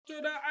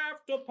to the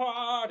after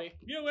party.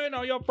 You and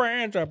all your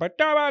friends at a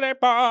birthday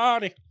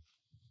party.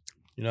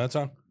 You know that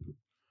song?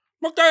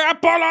 Okay, I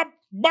pull up,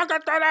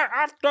 bucket to the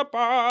after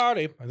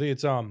party. I think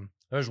it's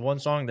There's one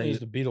song that it's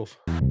the Beatles.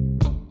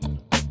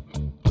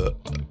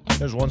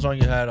 There's one song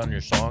you had on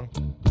your song.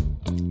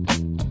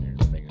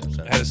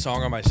 I had a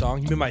song on my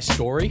song. You mean my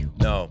story?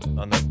 No,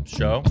 on the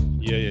show.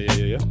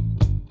 Yeah.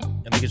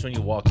 I think it's when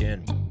you walk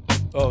in.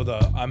 Oh, the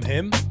I'm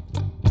him.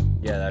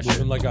 Yeah, that's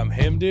Moving like I'm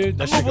him, dude.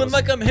 That shit moving goes-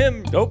 like I'm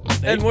him. Nope.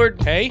 And we're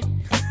Hey.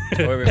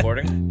 Are we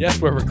recording?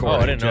 Yes, we're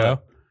recording. I didn't know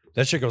Joe.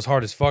 That shit goes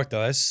hard as fuck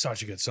though. That's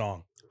such a good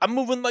song. I'm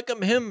moving like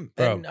I'm him.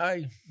 Bro.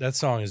 And That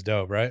song is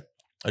dope, right?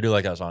 I do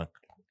like that song.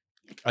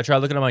 I tried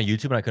looking on my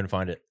YouTube and I couldn't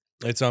find it.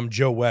 It's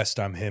Joe West.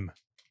 I'm him.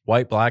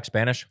 White, black,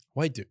 Spanish.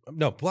 White dude.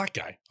 No, black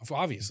guy.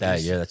 Obviously.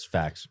 Yeah, that's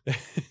facts.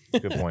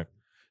 Good point.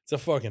 It's a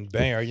fucking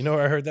banger. You know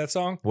where I heard that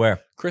song?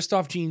 Where?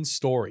 Christoph Jean's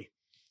Story.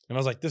 And I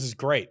was like, this is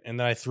great. And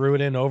then I threw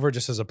it in over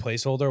just as a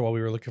placeholder while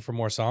we were looking for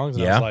more songs.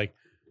 And I Yeah. was like,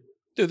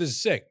 dude, this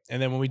is sick.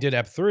 And then when we did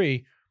Ep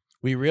 3,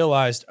 we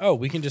realized, oh,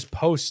 we can just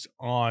post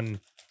on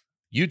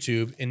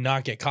YouTube and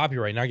not get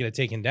copyright, not get it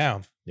taken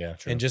down, Yeah,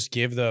 true. and just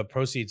give the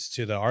proceeds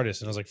to the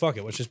artist. And I was like, fuck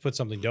it, let's just put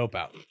something dope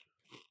out.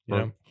 You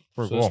know?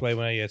 Pretty So cool. this way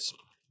when it gets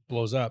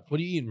blows up. What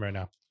are you eating right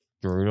now?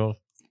 Doritos.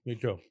 Me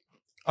too.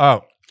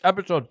 Oh,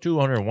 episode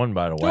 201,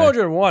 by the way.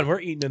 201. We're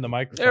eating in the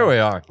microphone. There we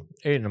are.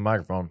 Eating the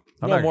microphone.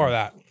 No more of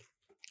that.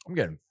 I'm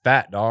getting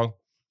fat, dog.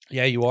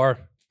 Yeah, you are.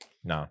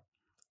 No.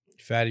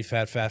 Fatty,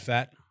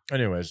 fat.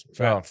 Anyways.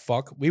 Fat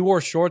fuck. We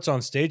wore shorts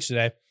on stage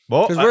today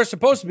Well, because we're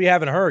supposed to be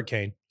having a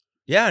hurricane.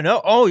 yeah, I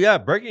know. Oh, yeah.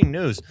 Breaking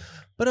news.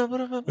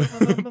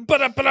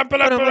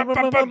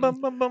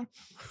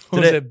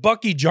 Was it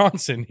Bucky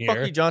Johnson here?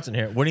 Bucky Johnson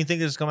here. When do you think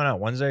this is coming out?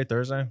 Wednesday,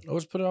 Thursday?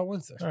 Let's put it on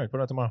Wednesday. All right, put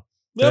it out tomorrow.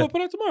 Yeah, we'll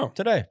put it out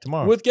tomorrow.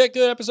 Tomorrow. With Get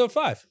Good episode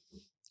 5.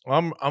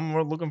 I'm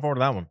looking forward to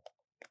that one.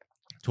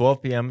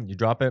 12 p.m. You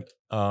drop it.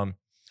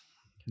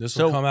 This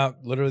So- will come out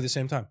literally the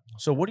same time.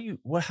 So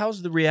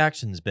how's the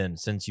reactions been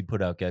since you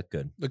put out Get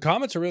Good? The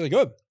comments are really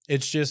good.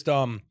 It's just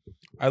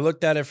I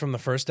looked at it from the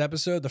first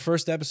episode. The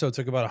first episode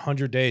took about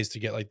 100 days to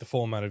get like the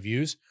full amount of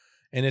views.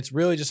 And it's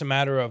really just a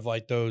matter of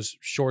like those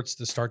shorts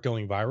to start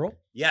going viral.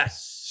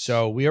 Yes.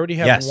 So we already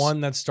have Yes.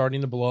 one that's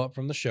starting to blow up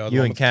from the show. The You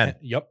one and with Ken.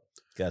 Yep.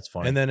 That's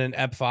funny. And then in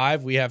Ep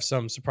 5, we have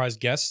some surprise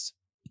guests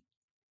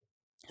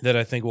that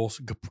I think will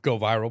go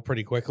viral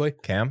pretty quickly.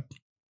 Cam?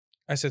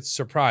 I said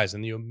surprise,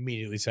 and you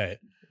immediately say it.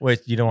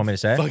 Wait, you don't want me to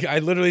say it? Fuck, I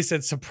literally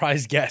said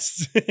surprise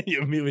guests.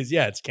 You immediately,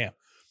 yeah, it's Cam.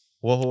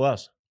 Well, who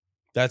else?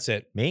 That's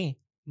it. Me?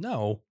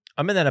 No.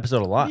 I'm in that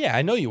episode a lot. Yeah,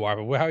 I know you are,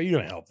 but how are you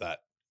going to help that?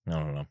 I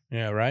don't know.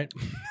 Yeah, right?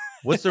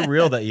 What's the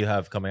reel that you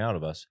have coming out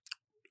of us?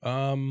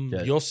 Yeah.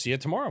 You'll see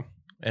it tomorrow.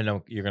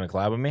 And you're going to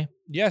collab with me?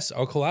 Yes,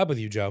 I'll collab with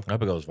you, Joe. I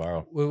hope it goes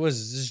viral. What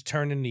was this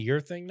turned into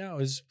your thing now?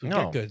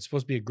 No. Good. It's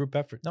supposed to be a group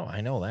effort. No, I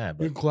know that.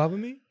 You But collab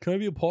with me? Can I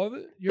be a part of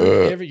it?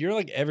 You're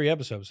like every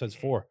episode besides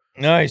 4,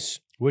 nice.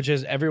 which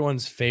is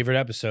everyone's favorite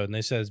episode, and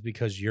they said it's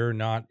because you're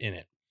not in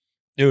it.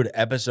 Dude,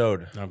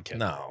 episode. No, I'm kidding.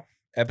 No.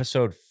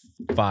 Episode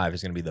 5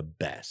 is going to be the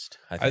best.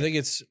 I think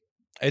it's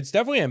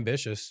definitely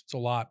ambitious. It's a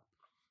lot.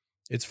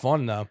 It's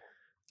fun though.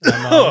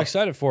 I'm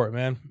excited for it,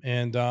 man.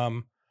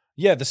 And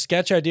yeah, the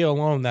sketch idea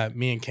alone that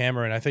me and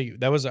Cameron, I think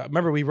that was.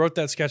 Remember we wrote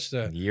that sketch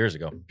years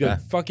ago.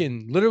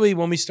 fucking literally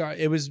when we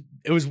started. It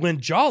was when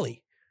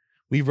Jolly.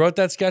 We wrote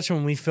that sketch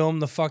when we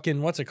filmed the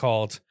fucking what's it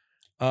called,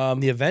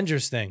 the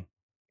Avengers thing.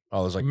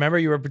 Oh, it was like Remember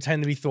you were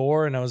pretending to be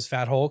Thor and I was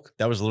Fat Hulk.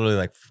 that was literally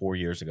like 4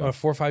 years ago.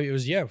 4 or 5. It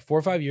was 4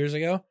 or 5 years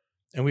ago,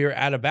 and we were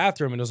at a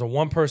bathroom and it was a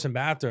 1-person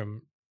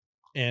bathroom,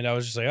 and I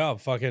was just like, oh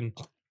fucking,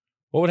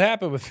 what would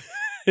happen with?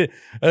 I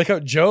like how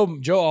Joe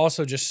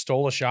also just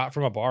stole a shot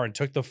from a bar and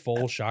took the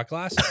full shot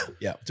glass.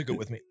 Yeah, took it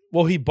with me.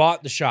 Well, he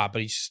bought the shot,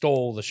 but he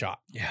stole the shot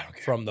Yeah, I don't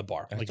care. from the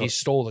bar. I Like thought- he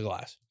stole the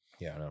glass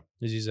Yeah, I know.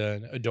 because he's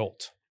an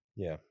adult.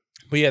 Yeah.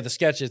 But yeah, the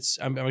sketch.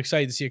 I'm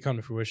excited to see it come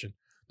to fruition.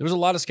 There was a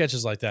lot of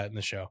sketches like that in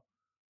the show.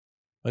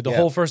 Like the Yeah.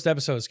 whole first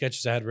episode of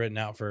sketches I had written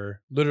out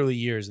for literally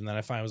years, and then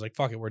I finally was like,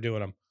 "Fuck it, we're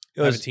doing them."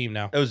 It I have a was team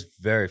now. It was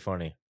very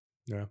funny.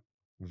 Yeah.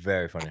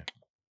 Very funny.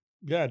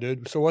 Yeah,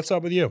 dude. So what's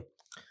up with you?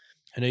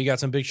 I know you got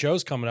some big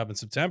shows coming up in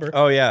September.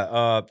 Oh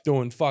yeah.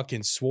 Doing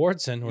fucking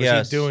Swartzen. Or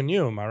Yes. is he doing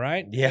you? Am I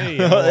right? Yeah. Hey,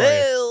 how are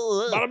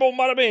you? Bada boom,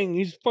 bada bing.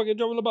 He's fucking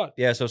jumping the butt.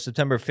 Yeah, so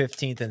September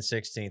 15th and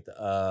 16th,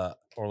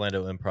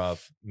 Orlando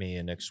Improv, me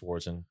and Nick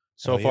Swartzen.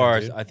 So Hell yeah, far,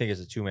 dude. I think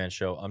it's a 2-man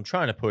show. I'm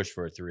trying to push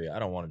for a 3. I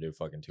don't want to do a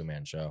fucking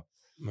 2-man show.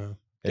 No.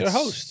 Get a It's-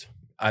 host.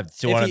 I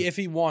still want to. If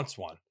he wants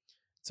one,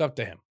 it's up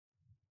to him.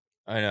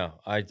 I know.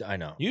 I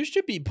know. You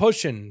should be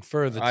pushing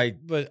for the.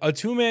 But a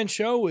 2-man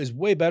show is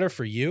way better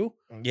for you.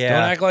 Yeah,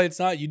 Don't act like it's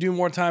not. You do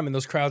more time, and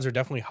those crowds are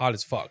definitely hot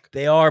as fuck.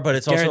 they are, but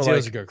it's also Guarantee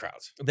those are like good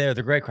crowds. they're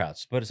great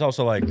crowds. But it's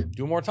also like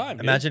Do more time.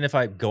 dude. imagine if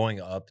I'm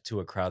going up to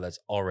a crowd that's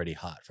already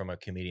hot from a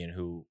comedian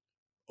who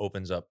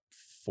opens up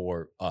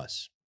for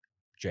us,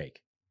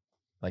 Jake.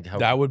 Like how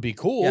that would be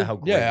cool. Yeah, how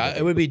great would it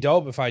it would be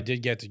dope if I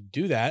did get to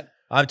do that.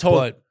 I'm told.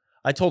 But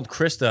I told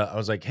Krista, I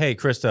was like, hey,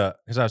 Krista,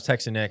 because I was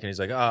texting Nick and he's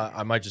like,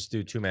 I might just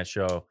do 2-man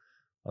show.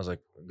 I was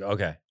like,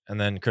 okay. And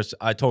then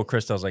I told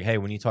Chris, I was like, hey,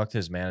 when you talk to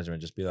his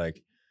management, just be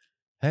like,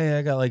 hey,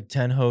 I got like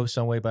 10 hosts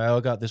on way, but I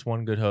got this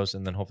one good host.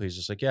 And then hopefully he's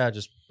just like, yeah,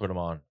 just put him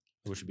on,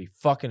 which would be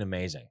fucking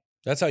amazing.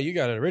 That's how you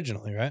got it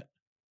originally, right?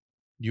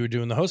 You were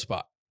doing the host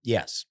spot.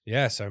 Yes.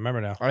 Yes, I remember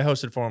now. I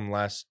hosted for him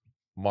last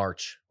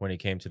March when he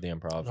came to the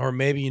Improv. Or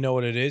maybe you know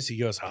what it is? He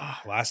goes,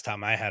 last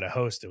time I had a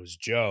host, it was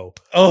Joe.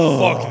 Oh,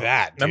 fuck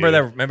that, dude.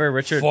 Remember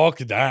Richard? Fuck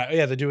that.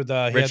 Yeah, the dude with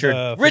the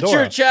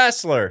Richard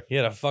Chassler. He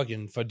had a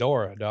fucking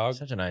fedora, dog.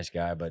 Such a nice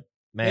guy, but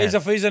man.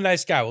 He's a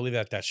nice guy. We'll leave it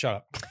at that. Shut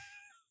up.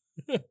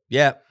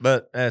 Yeah,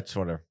 but that's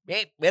whatever.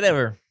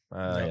 Whatever.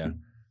 Yeah.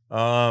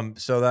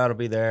 So that'll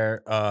be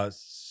there.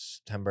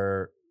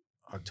 September,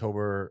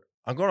 October.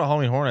 I'm going to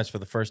Halloween Hornets for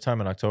the first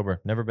time in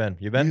October. Never been.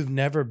 You been? You've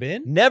never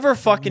been? Never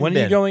fucking when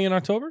been. When are you going in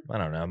October? I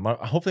don't know.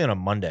 Hopefully on a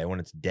Monday when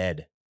it's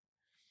dead.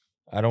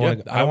 I don't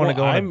want to. I want to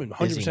go. I'm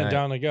 100%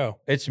 down to go.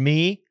 It's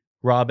me,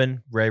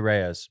 Robin, Ray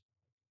Reyes.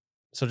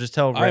 So just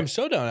tell Ray. I'm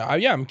so down.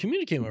 I'm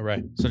communicating with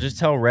Ray. So just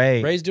tell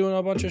Ray. Ray's doing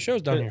a bunch of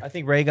shows down here. I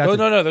think Ray got.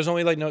 No. There's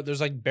only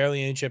there's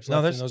barely any chips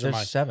left. And those are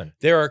mine. 7.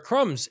 There are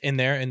crumbs in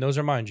there, and those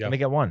are mine, Joe. Let me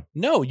get one.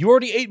 No, you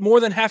already ate more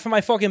than half of my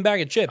fucking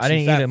bag of chips. I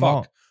didn't eat them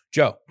all.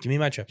 Joe, give me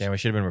my chips. Damn, we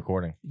should have been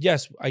recording.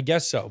 Yes, I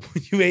guess so.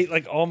 You ate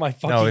like all my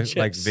fucking chips.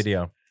 No, like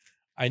video.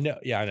 I know.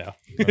 Yeah, I know.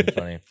 That would be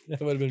funny.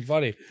 That would have been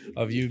funny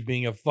of you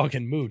being a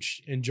fucking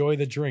mooch. Enjoy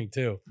the drink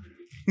too.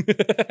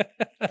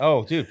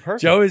 Oh, dude,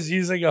 perfect. Joe is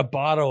using a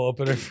bottle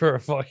opener for a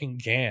fucking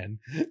can.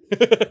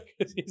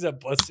 Because he's a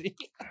pussy.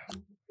 What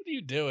are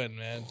you doing,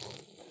 man?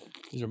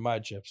 These are my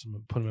chips. I'm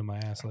gonna put them in my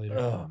ass later.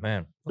 Oh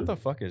man, what the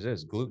fuck is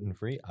this? Gluten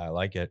free? I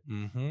like it.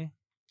 Mm-hmm.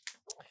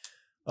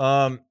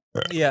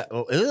 Yeah.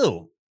 Oh,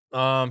 ew.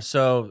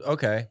 So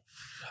okay.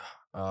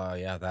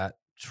 Yeah. That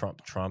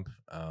Trump.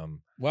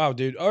 Wow,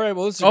 dude. All right.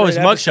 Well, this is his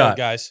mugshot,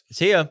 guys.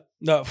 See ya.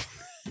 No.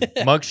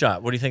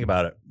 Mugshot. What do you think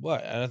about it?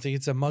 What? I don't think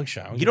it's a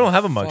mugshot. You don't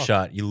have a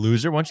mugshot, you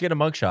loser. Why don't you get a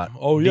mugshot?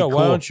 Oh yeah. Cool.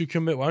 Why don't you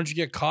commit? Why don't you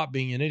get caught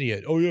being an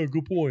idiot? Oh yeah.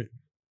 Good point.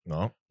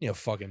 No. Yeah,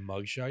 fucking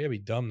mugshot. You gotta be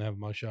dumb to have a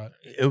mugshot.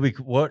 It would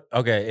be what?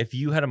 Okay, if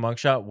you had a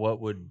mugshot,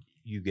 what would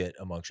you get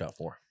a mugshot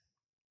for?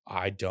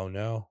 I don't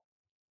know.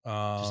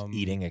 Just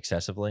eating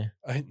excessively.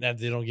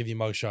 They don't give you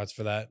mugshots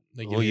for that.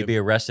 Will you be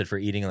arrested for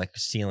eating, like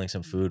stealing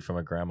some food from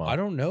a grandma? I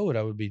don't know what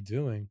I would be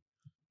doing.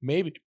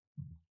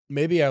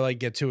 Maybe I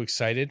get too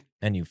excited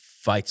and you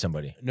fight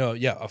somebody. No,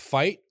 yeah, a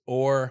fight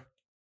or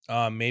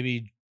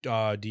maybe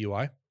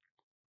DUI.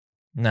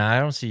 Nah, I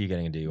don't see you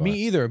getting a DUI. Me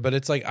either, but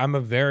it's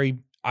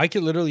I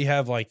could literally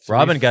have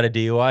Robin got a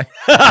DUI.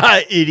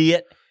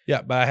 Idiot.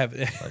 Yeah, but I have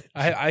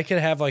I could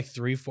have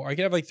 3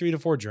 to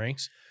 4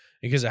 drinks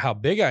because of how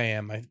big I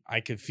am. I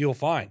could feel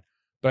fine,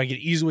 but I could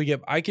easily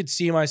I could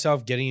see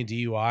myself getting a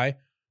DUI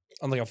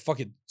on a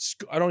fucking.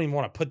 I don't even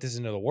want to put this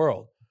into the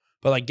world,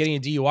 but getting a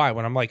DUI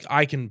when I'm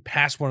I can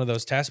pass one of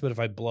those tests, but if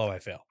I blow, I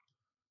fail.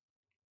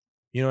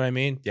 You know what I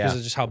mean? Yeah. Because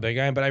of just how big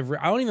I am. But I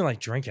don't even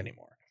drink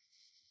anymore.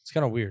 It's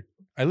kind of weird.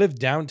 I live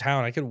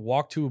downtown. I could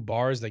walk to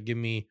bars that give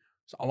me.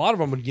 A lot of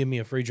them would give me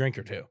a free drink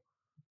or two,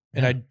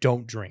 and I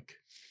don't drink.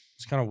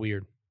 It's kind of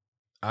weird.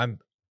 Why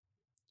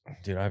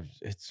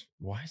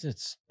is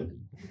it?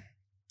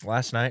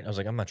 Last night I was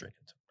like, I'm not drinking.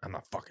 I'm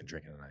not fucking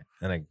drinking tonight.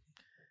 And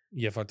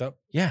You fucked up?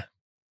 Yeah,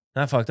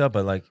 not fucked up,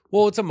 but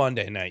well, it's a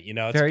Monday night,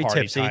 it's very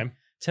party tipsy. time.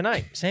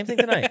 Tonight, same thing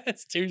tonight.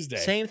 It's Tuesday.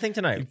 Same thing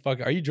tonight.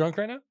 Are you drunk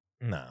right now?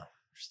 No,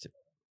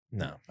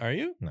 no. Are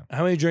you? No.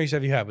 How many drinks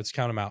have you had? Let's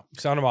count them out.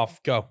 Sound them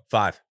off. Go.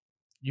 5.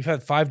 You've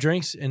had 5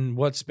 drinks in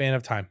what span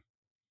of time?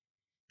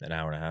 An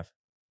hour and a half.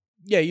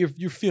 Yeah,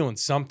 you're feeling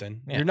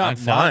something. Yeah, you're not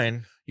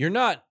fine. You're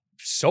not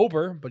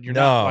sober, but you're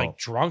not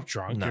drunk.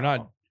 No. You're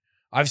not.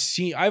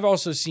 I've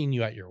also seen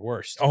you at your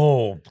worst.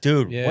 Oh,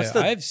 dude. Yeah,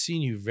 I've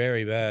seen you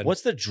very bad.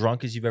 What's the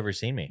drunkest you've ever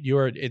seen me?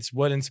 It's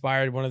what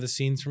inspired one of the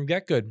scenes from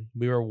Get Good.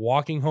 We were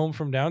walking home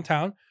from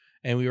downtown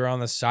and we were on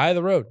the side of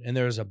the road and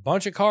there was a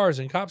bunch of cars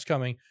and cops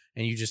coming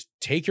and you just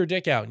take your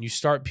dick out and you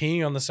start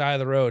peeing on the side of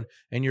the road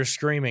and you're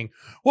screaming,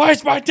 "Why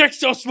is my dick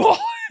so small?"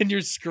 And you're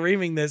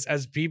screaming this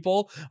as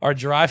people are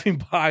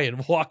driving by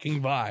and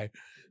walking by.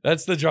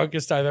 That's the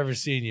drunkest I've ever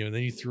seen you. And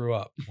then you threw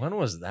up. When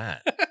was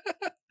that?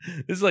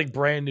 This is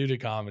brand new to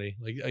comedy,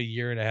 a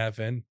year and a half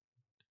in,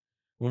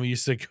 when we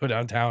used to go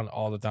downtown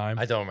all the time.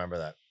 I don't remember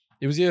that.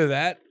 It was either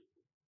that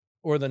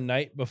or the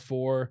night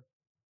before.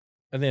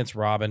 I think it's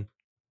Robin.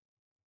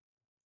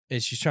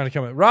 And she's trying to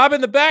come in. Robin,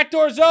 the back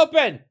door's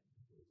open.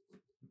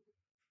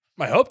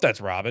 I hope that's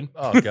Robin.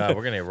 Oh, God,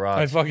 we're going to get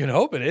robbed. I fucking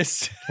hope it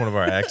is. One of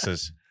our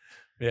exes.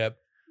 Yep.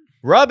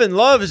 Robin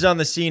Love is on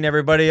the scene,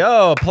 everybody.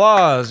 Oh,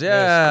 applause. Yeah.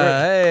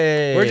 Yes,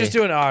 hey. We're just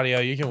doing audio.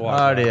 You can walk.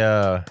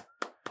 Audio.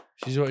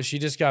 She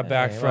just got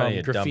back from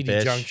you Graffiti dumb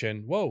bitch.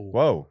 Junction. Whoa.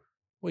 Whoa.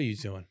 What are you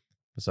doing?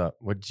 What's up?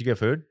 What, did you get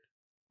food?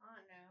 Oh,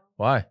 no.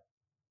 Why?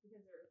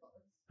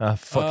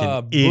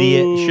 Fucking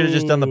idiot. You should have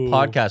just done the boo.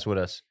 podcast with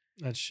us.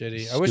 That's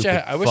shitty.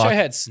 Stupid I wish I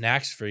had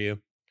snacks for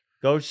you.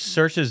 Go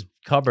search his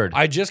cupboard.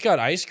 I just got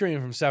ice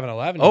cream from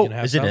 7-Eleven. Oh, you can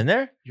have is some. it in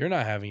there? You're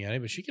not having any,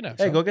 but she can have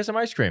Hey, some. go get some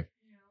ice cream.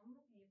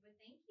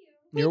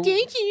 No, okay, but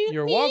thank you.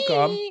 You're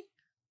welcome.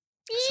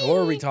 So what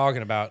are we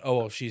talking about? Oh,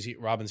 well,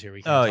 Robin's here.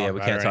 We can't Oh talk yeah, we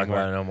about can't her talk anymore.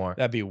 about it no more.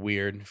 That'd be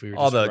weird if we were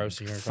All just the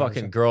roasting her. in fucking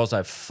conversation. girls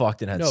I've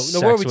fucked and had No,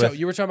 sex what were we with. talking?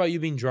 You were talking about you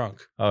being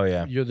drunk. Oh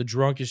yeah. You're the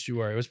drunkest you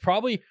were. It was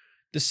probably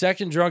the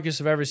second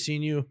drunkest I've ever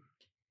seen you.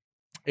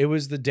 It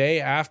was the day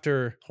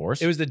after.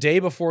 Horse. It was the day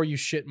before you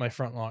shit my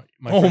front lawn.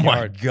 Oh front my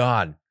yard.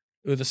 god.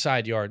 Or the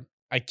side yard.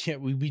 I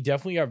can't. We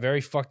definitely got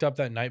very fucked up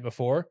that night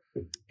before.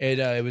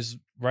 It was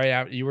right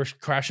out. You were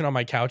crashing on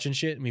my couch and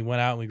shit, and we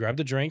went out and we grabbed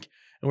a drink,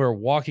 and we were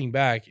walking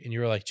back, and you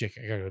were like, "Chick,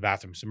 I gotta go to the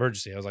bathroom. It's an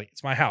emergency." I was like,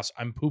 "It's my house.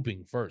 I'm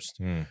pooping first."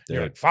 And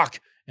you're like, "Fuck,"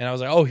 and I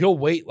was like, "Oh, he'll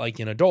wait like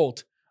an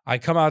adult." I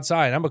come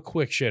outside. I'm a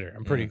quick shitter.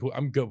 I'm pretty cool.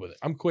 I'm good with it.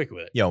 I'm quick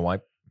with it. Yo,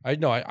 wipe. I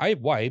know I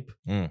wipe,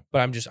 Mm. but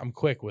I'm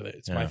quick with it.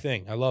 It's my Yeah.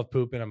 thing. I love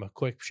pooping. I'm a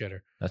quick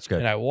shitter. That's good.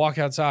 And I walk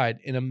outside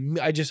and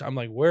I'm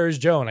like, where's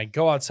Joe? And I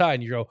go outside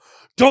and you go,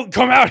 don't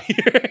come out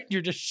here.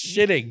 You're just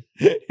shitting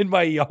in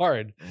my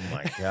yard. Oh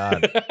my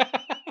god.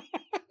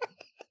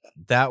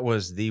 That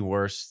was the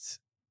worst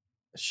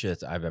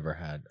shit I've ever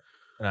had.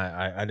 And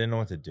I didn't know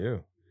what to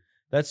do.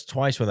 That's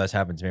twice when that's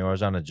happened to me. When I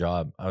was on a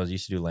job, I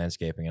used to do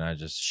landscaping, and I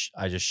just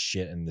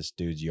shit in this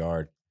dude's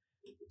yard,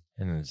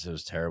 and it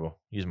was terrible.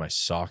 Used my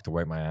sock to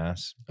wipe my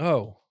ass.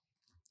 Oh,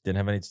 Didn't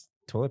have any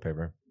toilet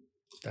paper.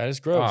 that is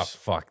Oh gross.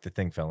 fuck! The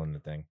thing fell in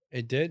the thing.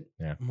 It did?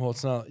 Yeah. Well,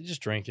 it's not. You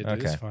just drink it. Dude.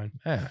 It's Okay. fine.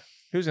 Yeah.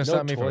 Who's gonna No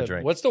stop me from a toilet-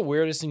 drink? What's the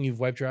weirdest thing you've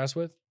wiped your ass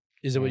with?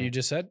 Is it what Mm. you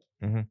just said?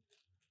 Mhm. I'm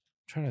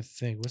trying to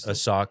think. What's A the,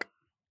 sock.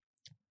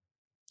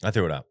 I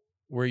threw it out.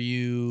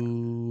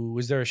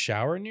 was there a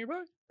shower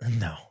nearby?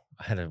 No,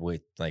 I had to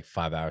wait like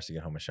 5 hours to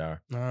get home a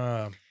shower.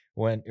 Um,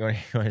 You want to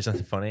hear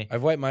something funny?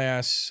 I've wiped my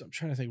ass. I'm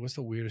trying to think. What's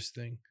the weirdest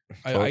thing?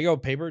 I Toi- go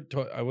paper.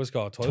 I what's it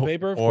called toilet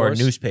paper, of or course.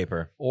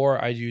 newspaper.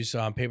 Or I use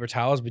paper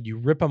towels, but you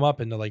rip them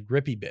up into like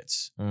grippy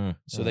bits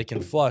so they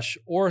can flush.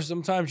 Or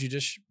sometimes you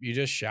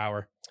just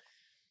shower.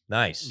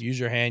 Nice. Use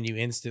your hand. You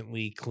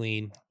instantly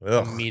clean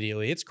Ugh,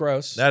 immediately. It's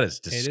gross. that is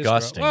It is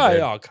gross. disgusting. Oh, dude.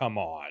 oh, come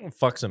What on. the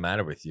fuck's the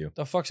matter with you?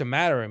 The fuck's the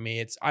matter with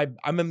me?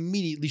 I'm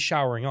immediately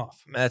showering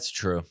off. That's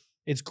true.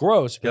 It's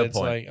gross, but Good it's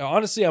point. like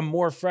honestly, I'm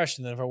more fresh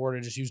than if I were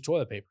to just use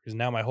toilet paper because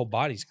now my whole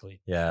body's clean.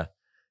 Yeah.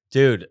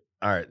 Dude,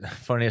 all right.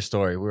 Funniest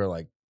story. We were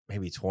like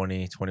maybe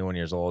 20, 21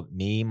 years old.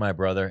 Me, my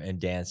brother, and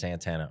Dan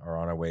Santana are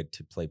on our way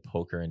to play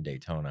poker in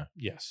Daytona.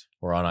 Yes.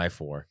 We're on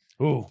I-4.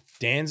 Ooh,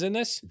 Dan's in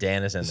this.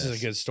 Dan is in This this.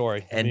 is a good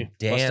story. And Let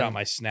me bust Dan- out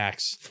my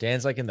snacks.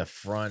 Dan's like in the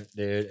front,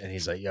 dude. And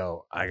he's like,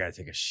 yo, I got to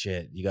take a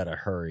shit. You got to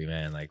hurry,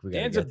 man. Like, we got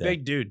to Dan's get a there.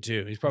 big dude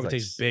too. He probably like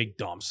takes big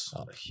dumps.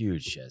 Oh,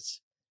 huge shits.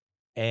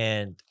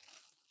 And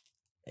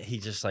he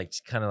just like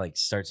kind of like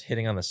starts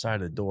hitting on the side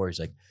of the door. He's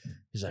like,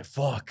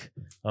 fuck.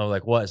 I'm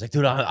like, what? He's like,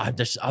 dude,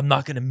 I'm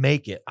not gonna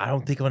make it. I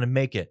don't think I'm gonna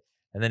make it.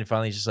 And then he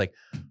finally just like,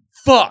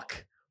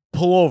 fuck,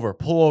 pull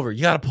over.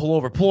 You gotta pull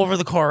over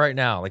the car right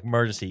now. Like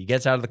emergency. He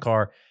gets out of the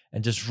car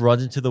and just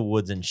runs into the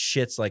woods and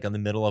shits like on the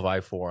middle of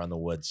I-4 on the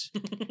woods.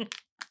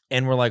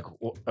 And we're like,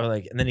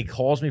 and then he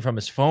calls me from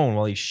his phone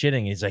while he's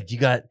shitting. He's like,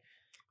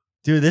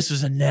 dude, this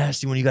was a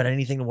nasty one. You got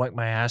anything to wipe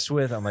my ass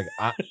with? I'm like,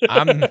 I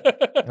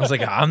was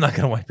like, I'm not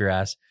gonna wipe your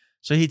ass.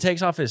 So he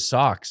takes off his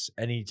socks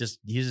and he just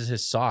uses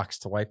his socks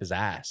to wipe his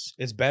ass.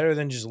 It's better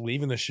than just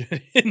leaving the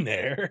shit in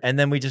there. And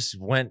then we just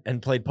went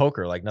and played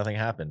poker like nothing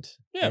happened.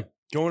 Yeah,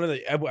 going to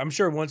the. I'm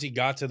sure once he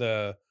got to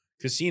the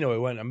casino, he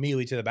went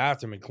immediately to the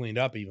bathroom and cleaned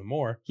up even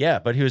more Yeah,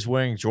 but he was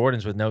wearing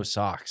Jordans with no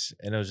socks,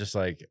 and it was just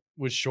like,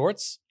 with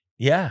shorts.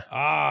 yeah,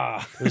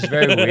 Ah, it was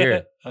very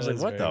weird. I was That like,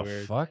 is what the very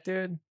weird. fuck,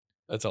 dude?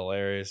 That's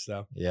hilarious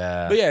though.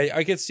 Yeah, But yeah,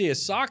 I could see a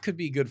sock could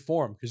be good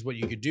form because what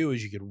you could do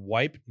is you could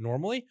wipe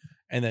normally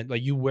and then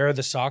like you wear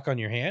the sock on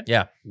your hand.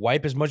 Yeah.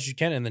 Wipe as much as you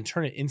can and then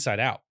turn it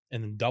inside out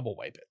and then double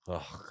wipe it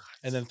oh,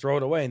 and then throw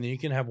it away and then you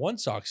can have one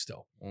sock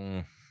still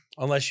mm.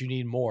 unless you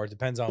need more. It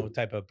depends on what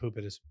type of poop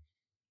it is.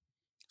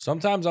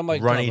 Sometimes I'm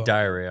like runny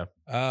diarrhea.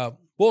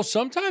 well,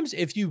 sometimes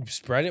if you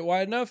spread it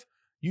wide enough,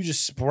 you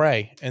just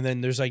spray and then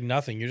there's like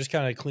nothing. You're just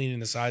kind of cleaning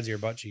the sides of your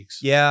butt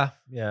cheeks. Yeah,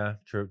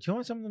 true. Do you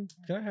want something?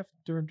 Can I have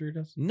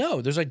Doritos?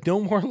 No, there's like no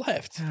more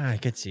left. I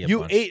could see a You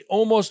bunch. ate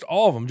almost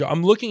all of them.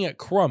 I'm looking at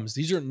crumbs.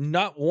 These are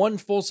not one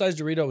full size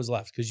Dorito was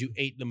left because you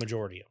ate the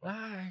majority of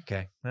them.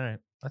 Okay, all right,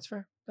 that's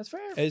fair.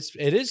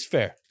 It is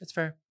fair. That's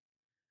fair.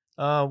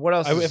 What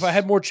else? If I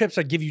had more chips,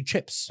 I'd give you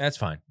chips. that's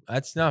fine.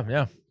 That's no,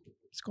 yeah,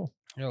 it's cool.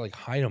 You know, like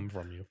hide them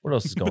from you. What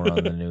else is going on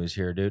in the news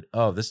here, dude?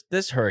 Oh,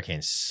 this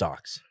hurricane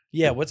sucks.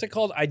 Yeah, what's it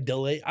called?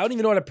 Idalia. I don't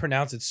even know how to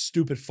pronounce its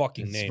stupid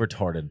fucking It's name.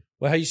 retarded.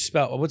 Well, how you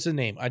spell? What's the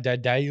name?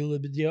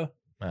 Idalia.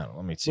 I don't know.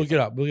 Let me see. Look it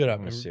up. Look it up.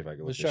 Let me see if I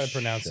can. Let's look try to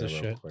pronounce this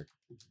real shit. quick.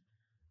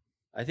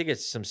 I think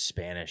it's some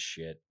Spanish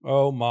shit.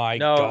 Oh my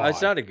No, god!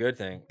 it's not a good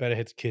thing. Better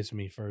hit kiss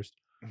me first.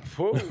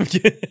 All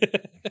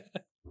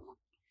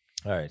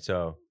right,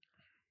 so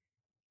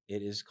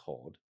it is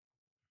called.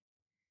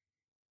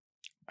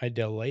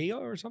 Idalia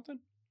or something.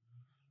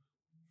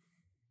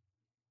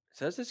 It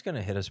says it's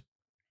gonna hit us.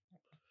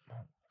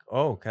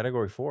 Oh,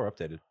 category 4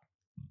 updated.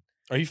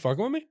 Are you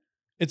fucking with me?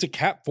 It's a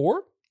Cat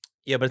 4?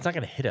 Yeah, but it's not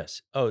gonna hit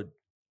us. Oh,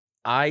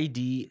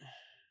 Idalia.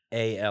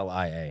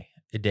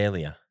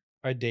 Idalia.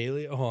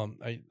 Idalia. Hold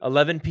on.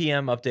 11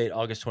 p.m. update,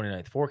 August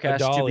 29th. Forecast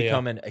to Idalia.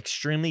 become an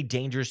extremely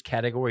dangerous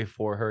Category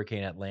 4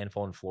 hurricane at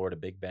landfall in Florida,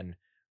 Big Bend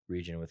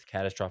region with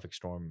catastrophic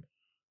storm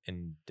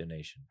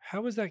indonation.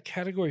 How is that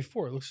Category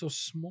 4? It looks so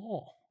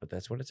small. But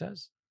that's what it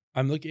says.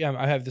 I'm looking. Yeah,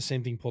 I have the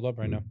same thing pulled up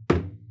right now.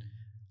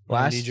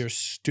 I need your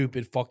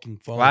stupid fucking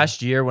phone.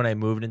 Last year when I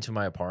moved into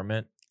my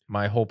apartment,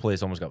 my whole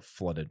place almost got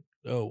flooded.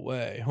 No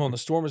way. Hold on. The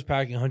storm was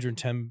packing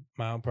 110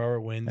 mile per hour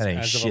winds That ain't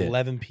as shit. of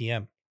 11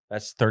 p.m.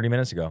 That's 30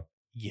 minutes ago.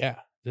 Yeah,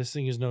 this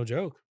thing is no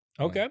joke.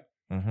 Okay.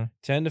 Mm-hmm.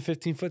 10 to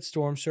 15 foot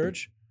storm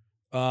surge.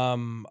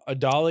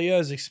 Idalia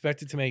is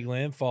expected to make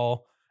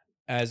landfall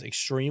as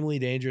extremely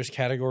dangerous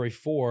Category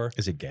 4.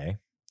 Is it gay?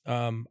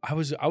 I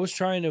was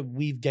trying to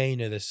weave gay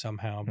into this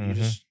somehow, but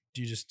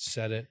you just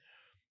said it.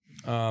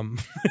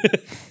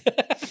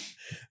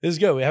 This is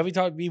good.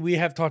 We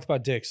have talked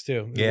about dicks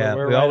too. Yeah,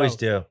 we're we right always on,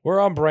 do. We're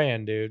on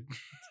brand, dude.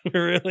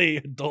 We're really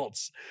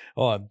adults.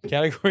 Hold on.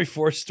 Category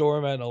 4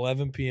 storm at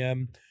 11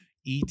 p.m.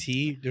 ET.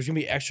 There's gonna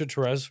be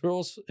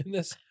extraterrestrials in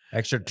this.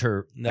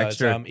 No,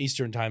 It's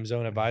Eastern Time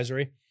Zone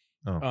advisory.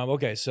 Oh.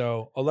 Okay,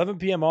 so 11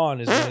 p.m.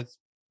 on is when it's.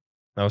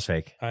 That was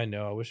fake. I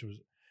know. I wish it was.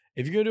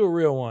 If you're gonna do a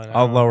real one,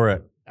 I'll lower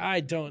it.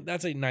 I don't.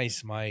 That's a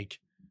nice mic.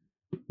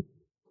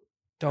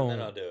 And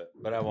then I'll do it,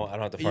 but I won't. I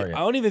don't have to fart I yet.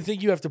 don't even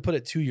think you have to put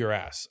it to your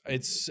ass.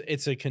 It's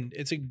a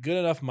good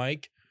enough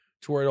mic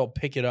to where it'll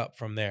pick it up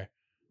from there.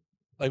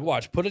 Like,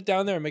 watch, put it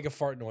down there and make a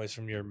fart noise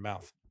from your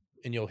mouth,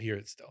 and you'll hear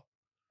it still.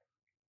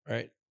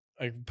 Right?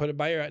 Like, put it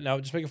by your now.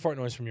 Just make a fart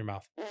noise from your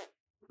mouth.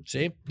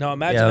 See? Now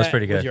imagine that's that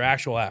pretty good. with your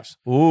actual ass.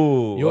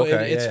 Ooh,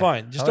 okay, It's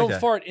fine. Just I like don't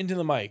that. fart into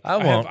the mic. I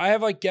won't. I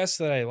have like guests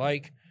that I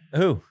like.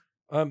 Who?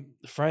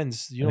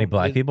 Friends. You Any don't-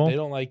 black they- people? They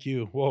don't like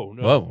you. Whoa,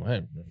 no. Whoa.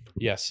 Hey.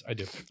 Yes, I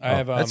do. I Oh,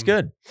 have. that's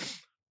good.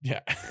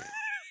 Yeah.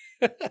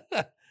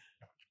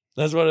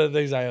 That's one of the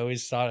things I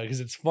always thought of because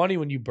it's funny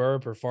when you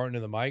burp or fart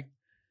into the mic,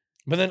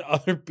 but then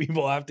other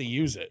people have to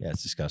use it. Yeah,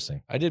 it's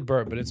disgusting. I did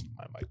burp, but it's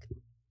my mic.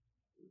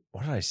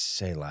 What did I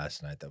say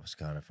last night that was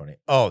kind of funny?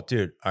 Oh,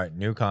 dude. All right,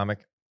 new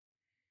comic.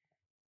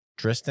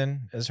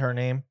 Tristan is her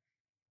name.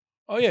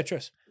 Oh yeah,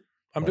 Tris.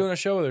 I'm What? doing a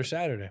show with her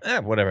Saturday.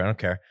 Whatever. I don't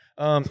care.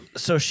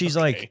 So she's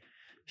Okay. like,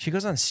 she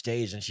goes on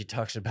stage and she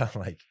talks about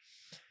like,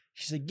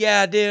 she's like,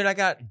 yeah, dude, I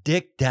got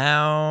dick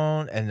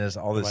down, and there's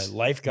all My this,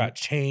 life got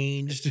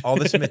changed. all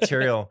this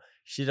material.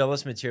 She did all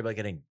this material about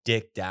getting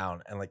dick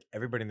down, and like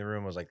everybody in the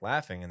room was like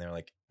laughing, and they're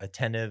like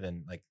attentive,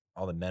 and like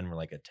all the men were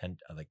like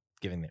like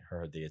giving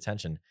her the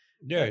attention.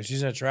 Yeah,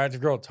 she's an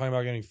attractive girl talking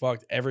about getting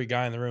fucked. Every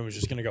guy in the room is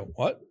just gonna go,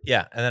 "What?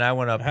 Yeah, and then I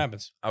went up. What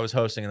happens?" I was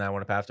hosting, and I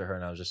went up after her,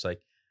 and I was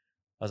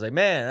like,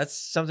 man, that's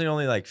something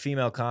only like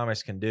female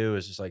comics can do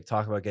is just like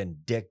talk about getting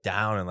dick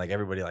down, and like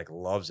everybody like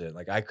loves it.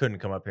 Like I couldn't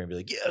come up here and be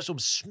like, yes, I'm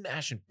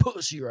smashing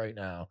pussy right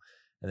now,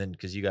 and then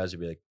because you guys would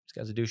be like, this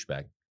guy's a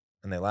douchebag,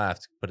 and they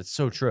laughed, but it's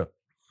so true.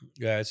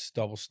 Yeah, it's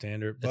double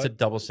standard. It's a But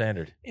double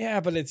standard.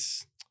 yeah, but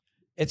it's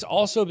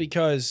also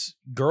because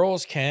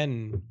girls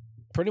can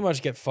pretty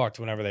much get fucked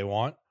whenever they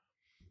want,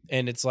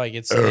 and it's like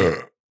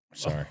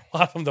Sorry. a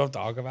lot of them don't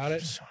talk about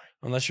it Sorry.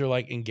 unless you're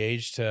like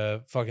engaged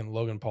to fucking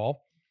Logan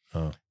Paul.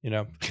 Oh. You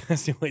know,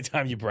 that's the only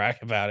time you brag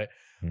about it.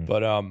 Hmm.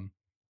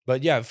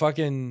 But yeah,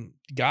 fucking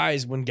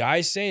guys, when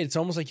guys say it, it's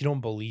almost like you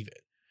don't believe it.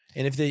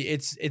 And if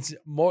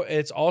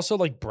it's also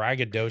like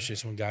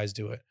braggadocious when guys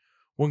do it.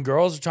 When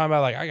girls are talking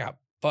about like I got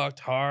fucked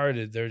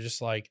hard, they're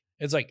just like,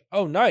 it's like,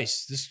 oh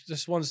nice,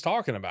 this one's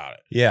talking about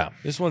it. Yeah.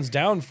 This one's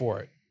down for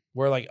it.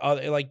 Where like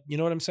you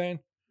know what I'm saying?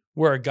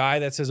 Where a guy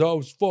that says, oh,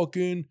 it's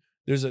fucking,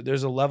 there's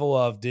a level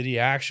of did he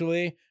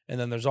actually, and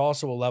then there's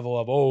also a level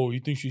of oh, you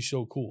think she's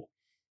so cool,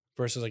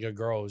 versus like a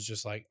girl who's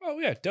just like, oh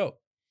yeah, dope.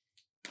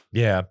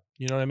 Yeah.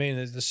 You know what I mean?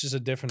 It's just a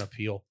different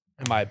appeal,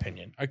 in my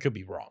opinion. I could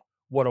be wrong.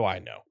 What do I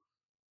know?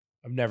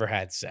 I've never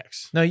had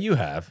sex. No, you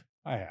have.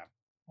 I have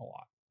a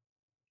lot.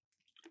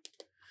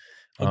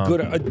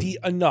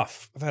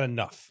 Enough. I've had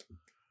enough.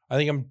 I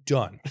think I'm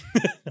done.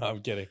 No,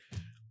 I'm kidding.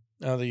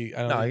 I don't think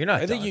you're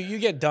not I think done. you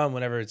get done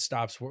whenever it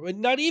stops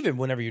working. Not even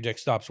whenever your dick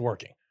stops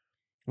working.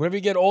 Whenever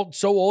you get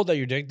so old that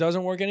your dick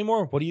doesn't work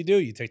anymore, what do?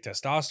 You take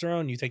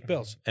testosterone, you take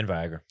pills. And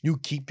Viagra. You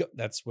keep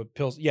that's what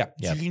pills. Yeah.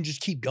 Yeah. So you can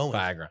just keep going.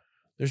 Viagra.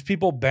 There's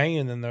people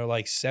banging in their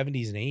like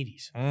 70s and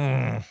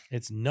 80s.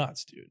 It's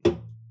nuts, dude.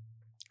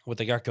 What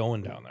they got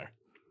going down there.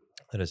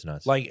 That is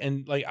nuts. Like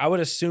I would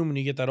assume when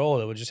you get that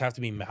old, it would just have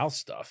to be mouth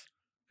stuff.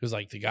 Because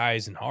like the guy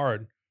isn't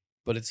hard.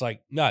 But it's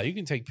like, no, you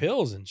can take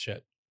pills and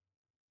shit.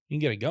 You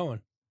can get it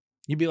going.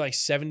 You'd be like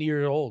 70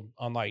 years old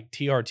on like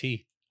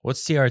TRT.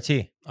 What's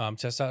TRT?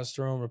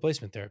 Testosterone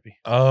replacement therapy.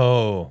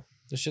 Oh.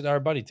 The shit that our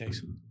buddy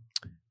takes.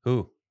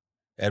 Who?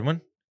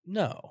 Edwin?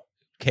 No.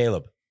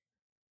 Caleb?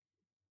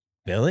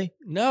 Billy?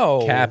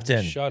 No.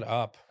 Captain. Shut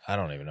up. I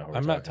don't even know who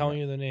I'm not telling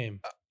you the name.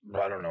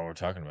 I don't know what we're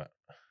talking about.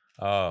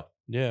 Oh.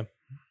 Yeah.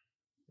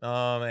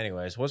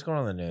 Anyways, what's going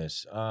on in the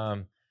news?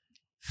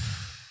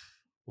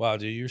 Wow,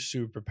 dude, you're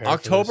super prepared.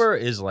 October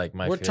is like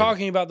my We're favorite.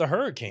 talking about the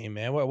hurricane,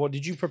 man. What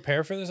did you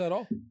prepare for this at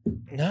all?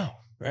 No.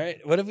 Right?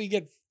 What if we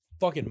get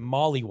fucking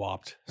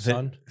mollywopped,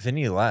 son?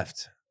 Vinny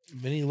left.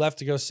 Vinny left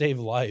to go save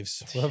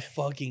lives. What a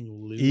fucking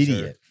loser.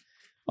 Idiot.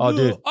 Oh,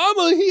 dude. I'm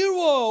a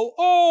hero.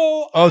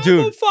 Oh, I'm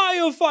dude. a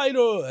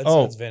firefighter.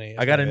 That's Vinny.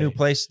 I got a Vinny. new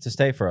place to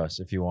stay for us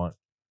if you want.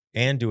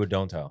 And do a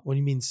don't tell. What do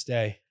you mean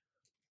stay?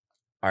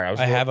 All right,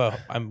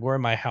 we're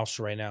in my house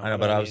right now. I know,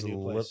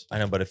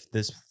 but if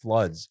this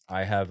floods,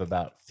 I have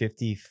about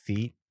 50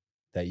 feet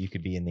that you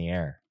could be in the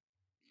air.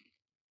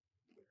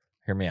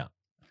 Hear me out.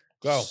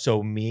 Go.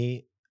 So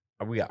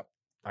I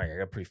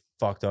got pretty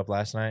fucked up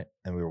last night,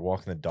 and we were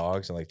walking the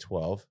dogs at like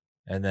 12,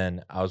 and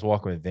then I was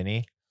walking with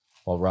Vinny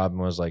while Robin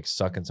was like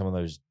sucking some of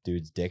those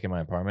dudes' dick in my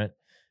apartment,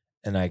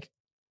 and like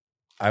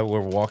we're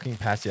walking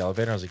past the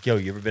elevator. I was like, "Yo,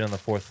 you ever been on the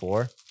 4th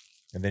floor?"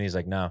 And Vinny's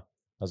like, "No." I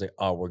was like,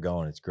 "Oh, we're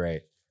going. It's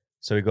great."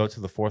 So we go to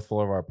the 4th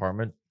floor of our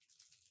apartment,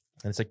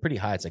 and it's like pretty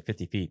high. It's like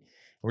 50 feet.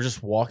 We're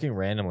just walking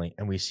randomly,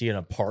 and we see an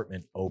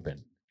apartment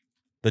open.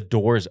 The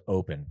door is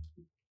open,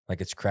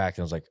 like it's cracked.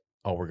 And I was like,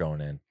 "Oh, we're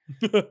going in."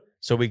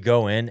 So we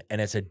go in, and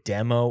it's a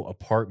demo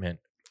apartment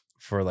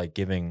for like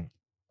giving.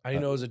 I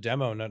didn't know it was a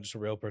demo, not just a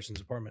real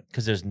person's apartment.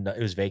 Because it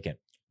was vacant.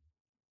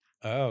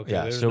 Oh, okay.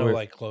 Yeah, There's so no we're-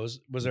 like clothes.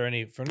 Was there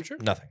any furniture?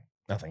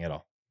 Nothing at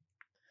all.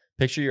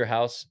 Picture your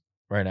house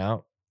right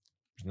now.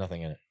 There's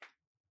nothing in it.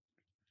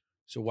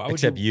 So why would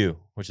Except you,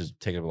 which is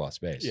taking up a lot of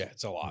space. Yeah,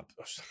 it's a lot.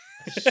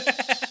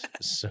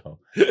 So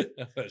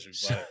That should be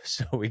funny.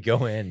 so we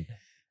go in.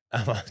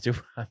 I'm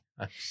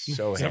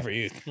so Except for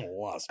hammered. you, a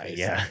lot of space.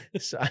 Yeah.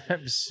 So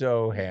I'm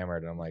so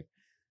hammered. I'm like,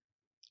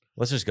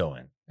 let's just go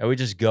in. And we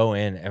just go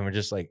in, and we're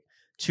just like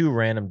 2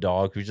 random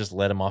dogs. We just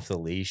let them off the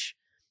leash.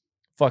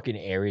 Fucking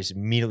Aries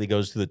immediately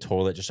goes to the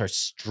toilet, just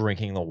starts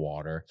drinking the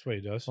water. That's what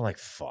he does. I'm like,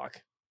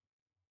 fuck.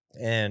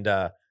 And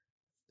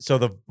so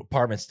the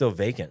apartment's still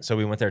vacant. So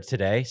we went there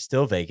today,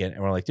 still vacant.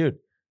 And we're like, dude,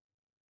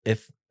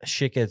 if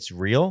shit gets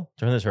real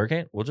during this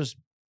hurricane, we'll just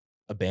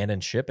abandon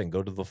ship and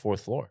go to the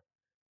 4th floor,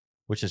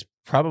 which is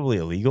probably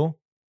illegal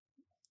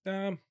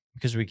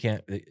because we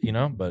can't,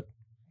 but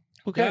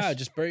who cares? Yeah,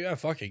 just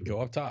fuck it,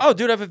 go up top. Oh,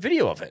 dude, I have a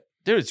video of it.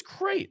 Dude, it's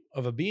great.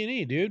 Of a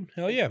B&E, dude.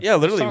 Hell yeah. Yeah,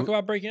 literally. Let's talk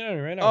about breaking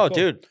in right now. Oh, Cool.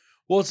 dude.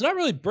 Well, it's not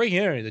really breaking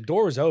in. The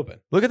door is open.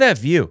 Look at that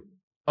view.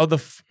 Oh,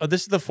 this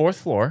is the 4th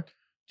floor.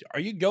 Are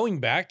you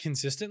going back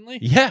consistently?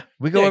 Yeah,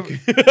 we go.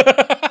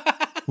 Yeah.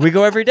 We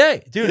go every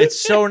day, dude. It's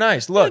so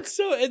nice. Look,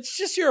 it's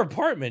just your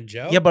apartment,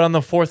 Joe. yeah, but on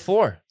the 4th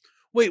floor.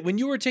 Wait, when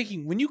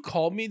you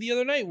called me the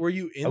other night, were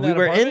you in that We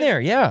were apartment? in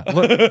there. Yeah.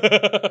 Look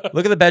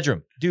at the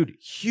bedroom, dude.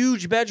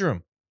 Huge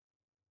bedroom.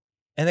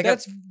 And they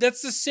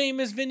that's the same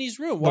as Vinny's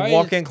room. got the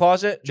walk-in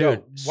closet, Joe,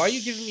 dude. why are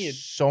you giving me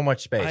so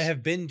much space? I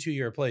have been to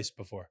your place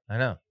before. I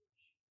know.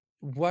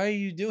 Why are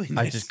you doing this?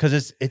 I just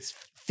because it's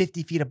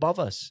 50 feet above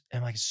us,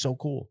 and like it's so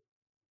cool,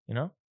 you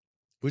know.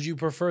 Would you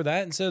prefer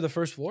that instead of the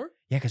 1st floor?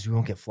 Yeah, because we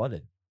won't get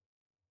flooded.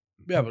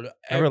 Yeah, but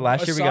Remember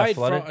last year we got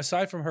flooded?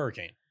 Aside from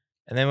hurricane,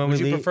 And then when would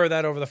we you leave, prefer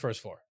that over the 1st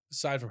floor?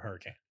 Aside from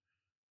hurricane,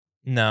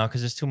 no,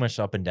 because it's too much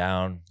up and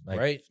down. Like,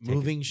 right? take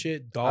Moving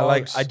shit,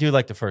 dogs. I do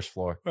like the 1st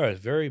floor. Right, it's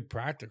very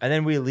practical. And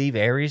then we leave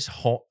Aries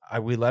home.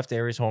 We left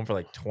Aries home for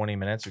like 20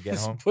 minutes. We get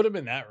Just home, put him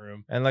in that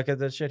room. and look at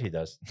the shit he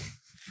does.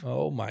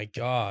 Oh my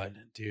god,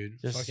 dude!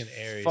 Just Fucking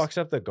Aries, fucks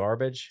up the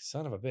garbage.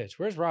 son of a bitch.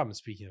 Where's Robin?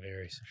 Speaking of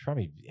Aries, She's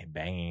probably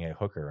banging a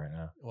hooker right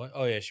now. what?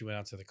 Oh yeah, she went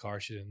out to the car.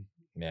 She didn't.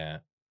 Yeah,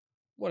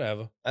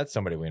 Whatever. that's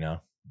somebody we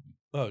know.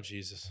 Oh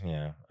Jesus.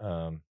 Yeah.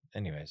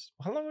 Anyways,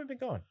 how long have we been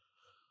going?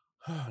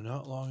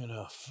 Not long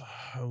enough.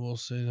 I will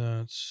say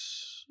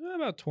that's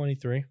about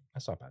 23.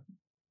 That's not bad.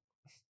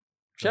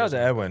 Shout out to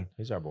Edwin.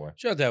 He's our boy.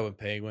 Shout out to Edwin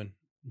Penguin.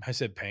 I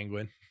said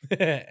Penguin.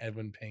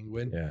 Edwin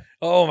Penguin. Yeah.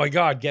 Oh my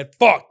God, get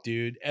fucked,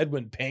 dude.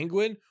 Edwin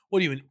Penguin? What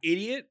are you, an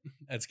idiot?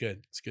 That's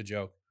good. It's a good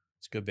joke.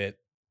 It's a good bit.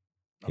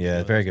 I'm Yeah,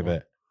 doing very this good more.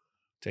 bit.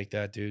 Take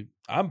that, dude.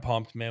 I'm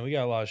pumped, man. We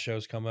got a lot of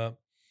shows come up.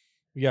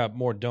 We got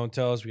more Don't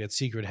Tells. We got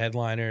secret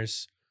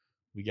headliners.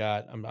 We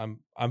got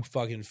I'm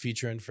fucking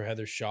featuring for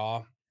Heather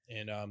Shaw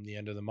in the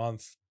end of the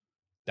month.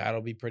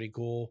 That'll be pretty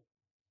cool.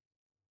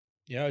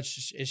 You know, it's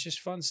just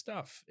fun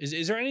stuff.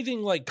 Is there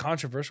anything like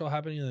controversial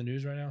happening in the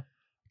news right now?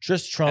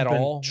 Just Trump At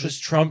all? and Just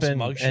just Trump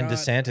Trump's and mugshot?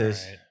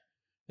 DeSantis. All right.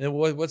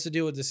 And what's the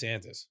deal with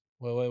DeSantis?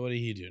 What did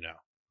he do now?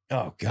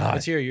 Oh God,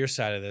 Let's hear your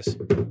side of this.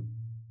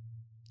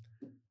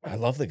 I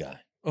love the guy.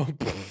 Oh,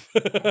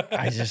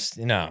 I just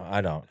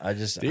I don't. I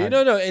just Dude,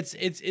 no. It's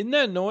isn't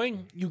that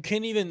annoying? You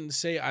can't even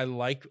say I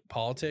like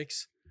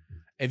politics.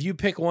 If you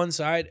pick one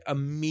side,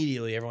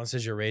 immediately everyone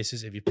says you're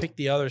racist. If you pick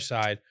the other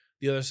side's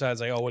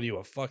like, oh, what are you,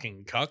 a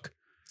fucking cuck?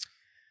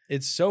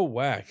 It's so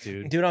whack,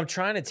 dude. Dude, I'm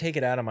trying to take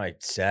it out of my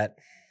set.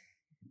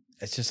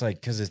 It's just like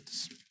because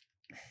it's,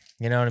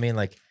 you know what I mean.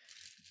 Like,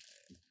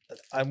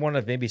 I want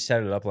to maybe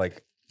set it up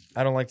like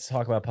I don't like to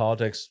talk about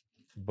politics,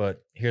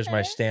 but here's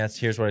my stance.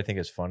 Here's what I think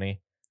is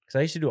funny. Because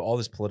I used to do all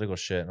this political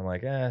shit, and I'm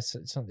like,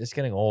 it's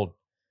getting old.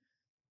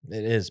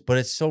 It is, but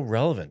it's so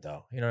relevant,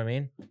 though. You know what I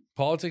mean?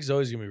 Politics is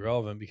always gonna be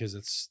relevant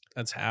because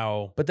that's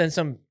how But then it's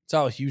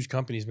how huge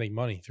companies make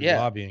money through yeah.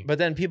 lobbying. But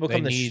then people they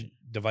come to need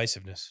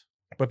divisiveness.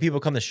 but people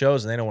come to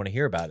shows and they don't want to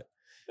hear about it.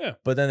 Yeah.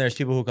 But then there's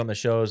people who come to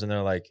shows and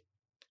they're like,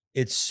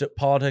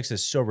 politics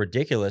is so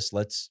ridiculous.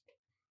 Let's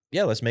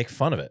make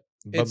fun of it.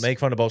 but make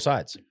fun of both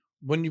sides.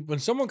 When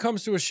someone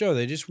comes to a show,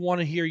 they just want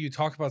to hear you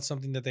talk about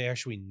something that they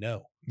actually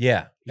know.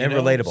 Yeah, and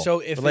relatable. So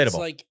if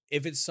relatable.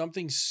 if it's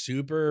something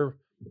super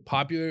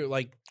popular,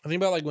 like I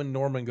think about like when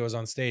Norman goes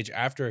on stage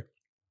after.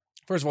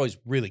 First of all, he's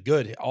really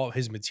good. All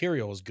his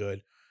material is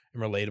good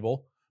and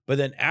relatable. But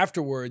then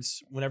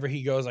afterwards, whenever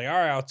he goes like, all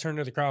right, I'll turn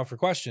to the crowd for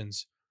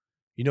questions.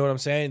 You know what I'm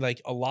saying? Like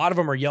a lot of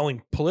them are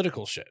yelling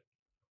political shit.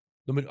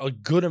 A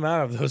good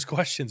amount of those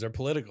questions are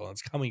political. And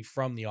it's coming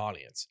from the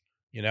audience,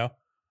 you know?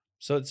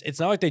 So it's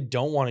not like they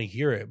don't want to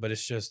hear it, but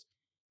it's just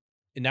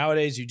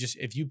nowadays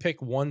if you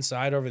pick one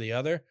side over the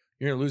other,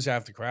 you're gonna lose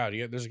half the crowd.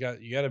 You got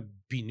to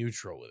be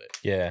neutral with it.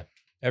 Yeah.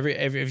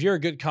 If you're a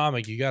good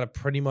comic, you got to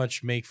pretty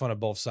much make fun of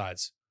both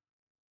sides.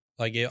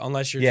 Like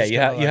unless you're you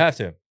have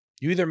to.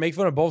 You either make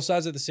fun of both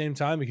sides at the same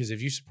time, because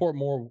if you support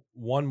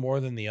one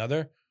more than the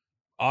other,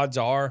 odds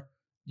are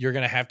you're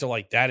gonna have to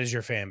like that is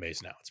your fan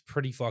base now. It's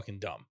pretty fucking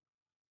dumb.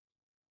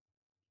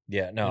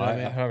 Yeah, no, I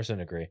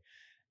 100% agree.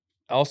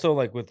 Also,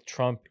 like with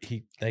Trump,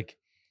 he like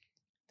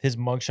his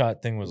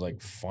mugshot thing was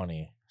like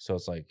funny. So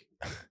it's like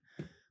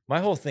my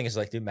whole thing is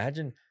like, dude,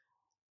 imagine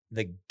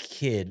the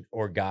kid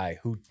or guy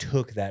who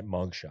took that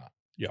mugshot.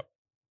 Yep.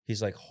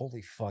 He's like,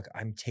 holy fuck,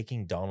 I'm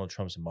taking Donald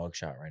Trump's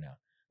mugshot right now.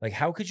 Like,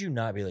 how could you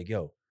not be like,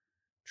 yo,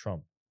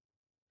 Trump,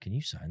 can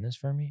you sign this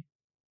for me?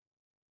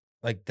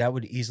 Like, that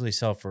would easily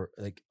sell for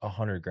like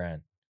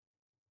 $100,000.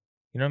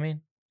 You know what I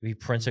mean? If he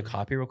prints a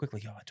copy real quick,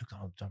 like, yo, I took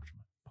Donald Trump.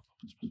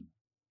 You know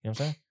what I'm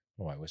saying?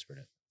 Oh, I whispered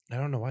it. I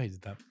don't know why he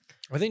did that.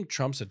 I think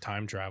Trump's a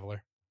time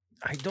traveler.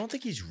 I don't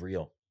think he's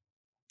real.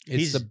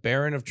 He's the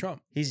Baron of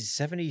Trump. He's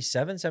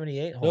 77,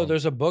 78. No,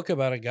 there's a book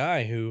about a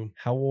guy who.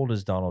 How old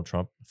is Donald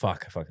Trump?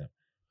 Fuck that.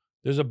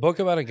 There's a book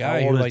about a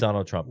guy How old who is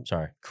Donald Trump?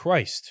 Sorry.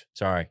 Christ.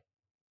 Sorry.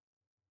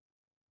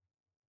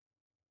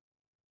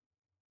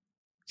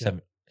 Yeah.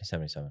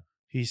 77.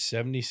 He's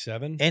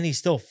 77. And he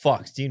still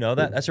fucks. Do you know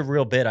that? That's a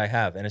real bit I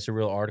have, and it's a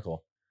real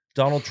article.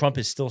 Donald Trump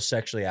is still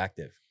sexually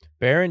active.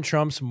 Baron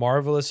Trump's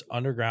Marvelous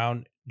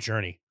Underground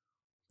Journey.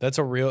 It's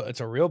a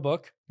real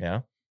book.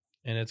 Yeah.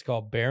 And it's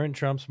called Baron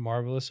Trump's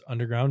Marvelous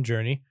Underground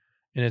Journey.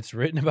 And it's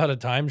written about a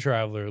time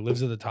traveler who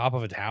lives at the top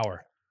of a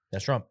tower.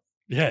 That's Trump.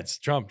 Yeah, it's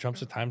Trump.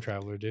 Trump's a time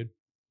traveler, dude.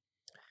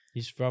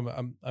 He's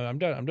from. I'm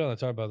done. I'm done to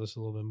talk about this a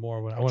little bit more.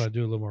 I want to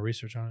do a little more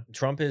research on it.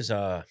 Trump is.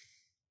 I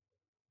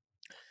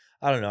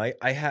don't know.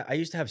 I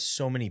used to have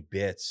so many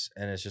bits,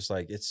 and it's just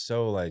like it's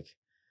so like.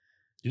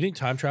 Do you think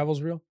time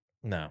travel's real?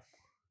 No.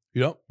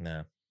 You don't?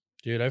 No.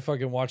 Dude, I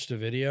fucking watched a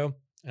video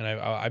and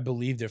I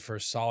believed it for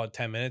a solid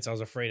 10 minutes. I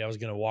was afraid I was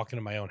gonna walk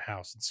into my own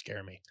house and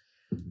scare me.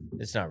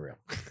 It's not real.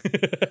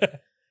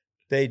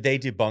 They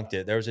debunked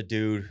it. There was a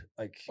dude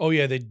like. Oh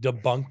yeah, they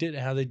debunked it.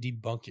 How they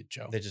debunk it,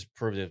 Joe? They just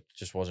proved it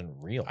just wasn't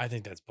real. I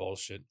think that's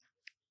bullshit.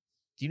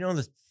 Do you know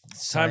the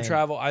time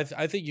travel? I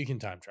think you can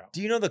time travel.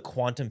 Do you know the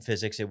quantum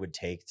physics it would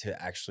take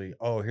to actually?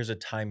 Oh, here's a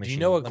time machine. Do you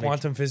know what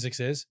quantum physics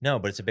is? No,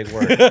 but it's a big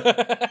word.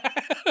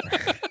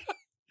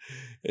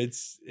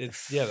 It's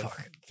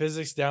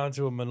physics down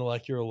to a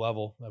molecular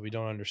level that we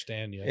don't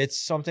understand yet. It's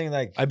something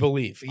like I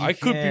believe. I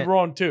could be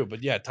wrong too,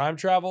 but yeah, time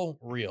travel,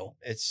 real.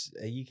 It's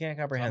you can't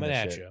comprehend Coming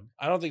that at shit. you.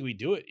 I don't think we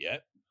do it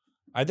yet.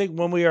 I think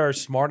when we are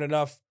smart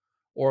enough,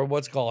 or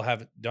what's called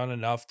have done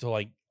enough to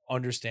like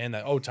understand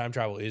that time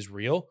travel is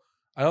real.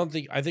 I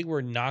think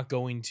we're not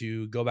going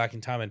to go back in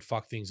time and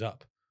fuck things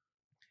up.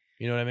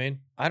 You know what I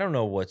mean? I don't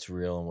know what's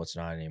real and what's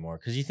not anymore.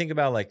 Because you think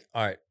about like,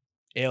 all right,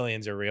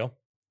 aliens are real.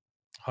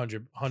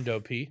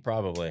 Hundo P.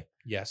 Probably.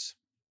 Yes.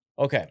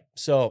 Okay,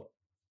 so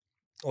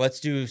let's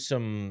do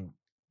some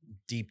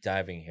deep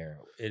diving here.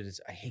 It is.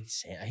 I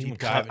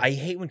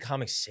hate when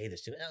comics say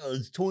this too. Oh,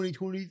 it's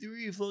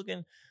 2023,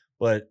 fucking.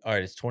 But all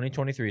right, it's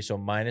 2023, so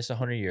minus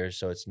 100 years,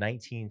 so it's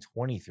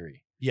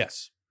 1923.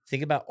 Yes.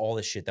 Think about all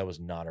the shit that was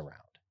not around.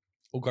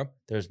 Okay.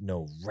 There's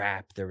no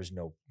rap. There was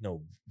no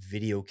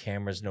video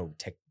cameras, no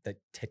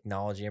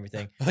technology,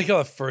 everything. I like how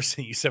the first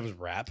thing you said was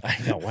rap. I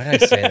know. Why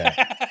did I say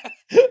that?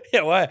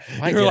 Yeah, why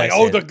you were like,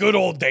 the good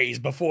old days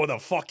before the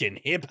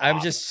fucking hip hop.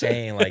 I'm just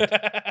saying, like,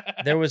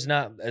 there was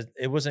not,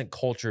 it wasn't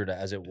cultured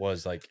as it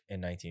was like in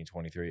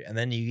 1923. And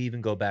then you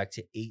even go back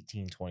to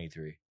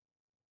 1823.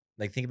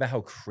 Like, think about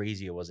how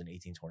crazy it was in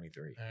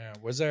 1823.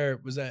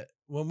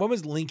 When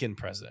was Lincoln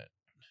president?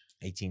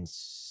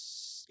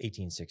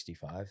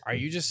 1865. Are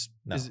you just,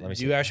 no,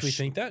 do you actually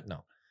think that?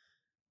 No.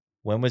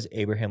 When was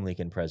Abraham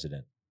Lincoln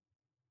president?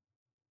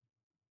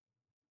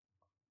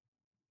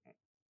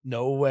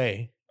 No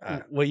way.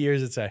 What year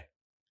does it say?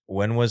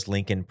 When was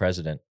Lincoln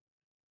president?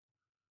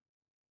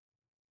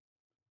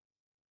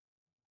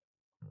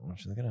 I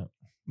should look it up.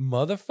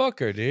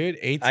 Motherfucker, dude.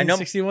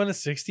 1861 to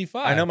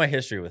 65. I know my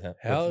history with him.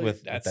 Hell,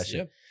 with that shit.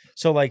 Yep.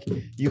 So, like,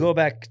 you go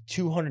back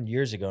 200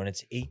 years ago and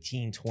it's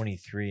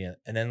 1823.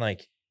 And then,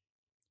 like,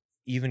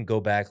 even go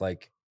back,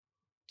 like,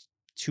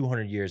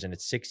 200 years and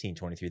it's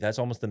 1623. That's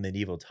almost the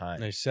medieval time.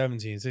 Like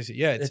 1760.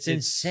 Yeah. It's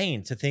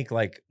insane to think,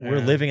 like,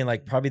 we're living in,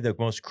 like, probably the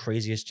most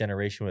craziest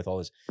generation with all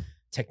this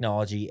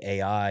technology,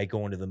 AI,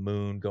 going to the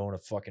moon, going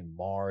to fucking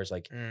Mars.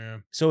 Like,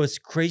 so it's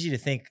crazy to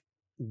think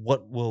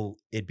what will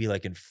it be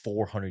like in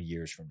 400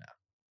 years from now?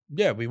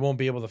 Yeah, we won't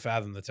be able to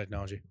fathom the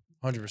technology.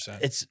 100%.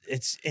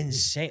 It's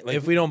insane. Like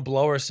if we don't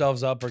blow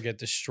ourselves up or get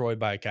destroyed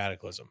by a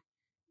cataclysm.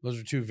 Those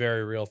are two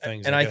very real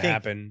things and that I could think-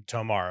 happen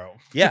tomorrow.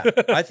 yeah,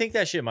 I think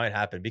that shit might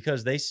happen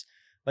because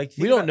like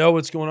We don't know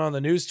what's going on in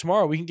the news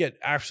tomorrow. We can get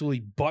absolutely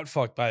butt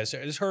fucked by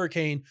this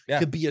hurricane. Yeah.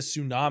 Could be a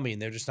tsunami,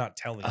 and they're just not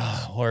telling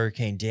us.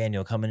 Hurricane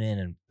Daniel coming in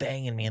and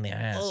banging me in the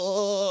ass.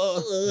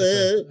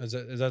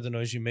 Is that the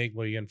noise you make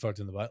while you're getting fucked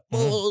in the butt?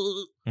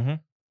 Mhm.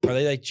 Are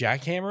they like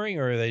jackhammering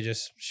or are they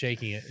just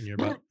shaking it in your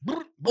butt? I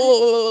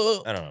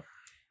don't know.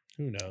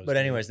 Who knows? But dude?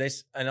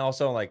 anyways, and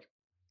also like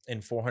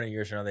in 400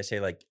 years from now, they say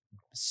like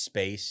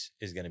space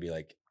is going to be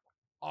like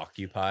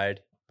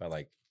occupied by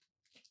like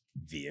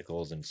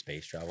vehicles and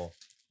space travel.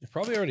 It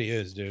probably already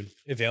is, dude.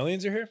 If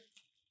aliens are here,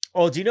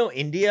 Oh, do you know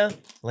India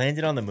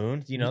landed on the moon?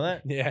 Do you know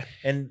that? yeah.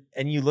 And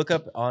you look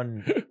up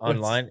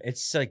online,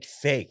 it's like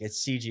fake.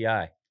 It's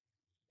CGI.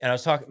 And I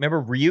was talking. Remember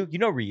Ryu? You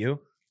know Ryu?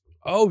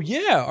 Oh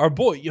yeah, our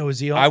boy. Yo, is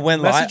he on? I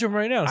went Message live. him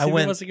right now. See I if he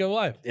went- wants to go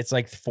live. It's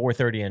like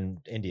 4:30 in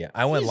India.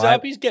 I went He's live.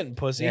 up. He's getting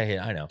pussy.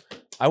 Yeah, I know.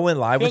 I went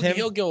live with him.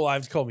 He'll go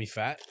live to call me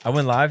fat. I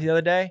went live the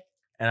other day,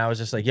 and I was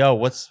just like, "Yo,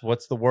 what's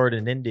the word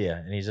in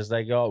India?" And he's just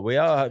like, "Yo,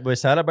 we're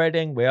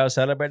celebrating. We are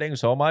celebrating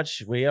so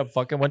much. We have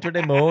fucking went to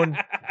the moon.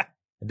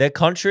 The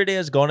country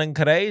is going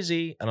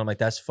crazy." And I'm like,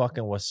 "That's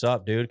fucking what's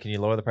up, dude. Can you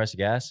lower the price of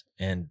gas?"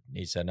 And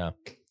he said, "No."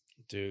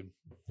 Dude.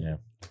 Yeah.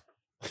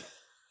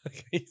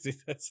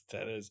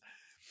 that is.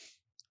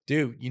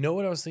 Dude, you know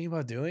what I was thinking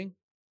about doing?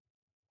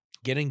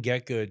 Getting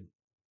Get Good,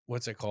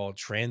 what's it called?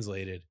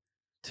 Translated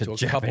To a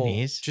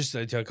Japanese?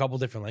 couple, to a couple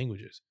different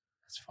languages.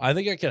 I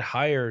think I could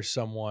hire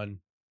someone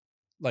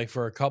like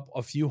for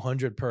a few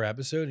hundred per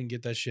episode and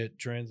get that shit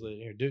translated.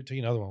 Here, dude, take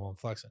another one while I'm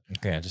flexing.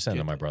 Okay, I just sent it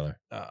to my brother.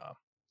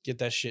 Get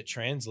that shit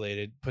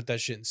translated, put that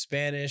shit in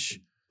Spanish,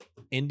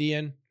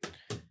 Indian,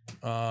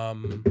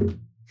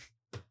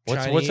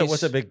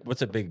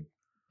 What's a big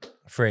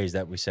phrase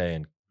that we say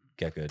in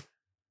Get Good?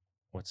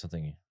 What's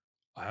something?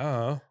 I don't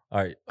know.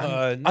 All right,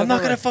 I'm I'm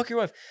not gonna fuck your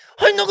wife.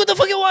 I'm not gonna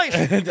fuck your wife.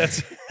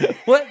 That's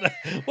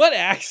what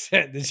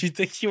accent did you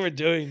think you were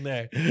doing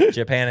there?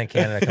 Japan and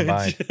Canada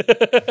combined.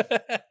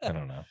 I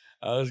don't know.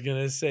 I was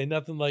gonna say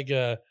nothing like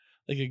a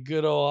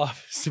good old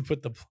office to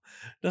put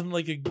nothing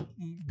like a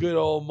good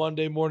old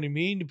Monday morning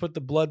meeting to put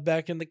the blood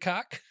back in the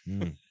cock.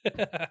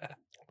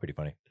 Pretty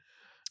funny.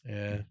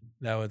 Yeah,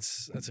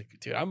 that's a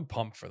dude. I'm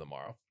pumped for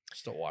tomorrow.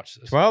 Still watch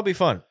this. Tomorrow will be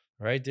fun.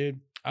 Right, dude?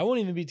 I won't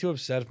even be too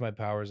upset if my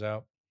power's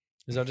out.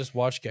 Because I'll just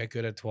watch Get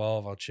Good at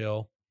 12. I'll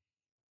chill.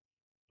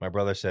 My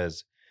brother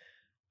says,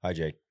 "Hi,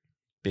 Jake.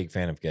 Big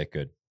fan of Get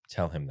Good.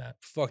 Tell him that.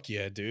 Fuck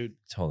yeah, dude.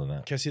 Tell him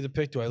that." Can I see the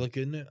pic? Do I look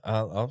good in it?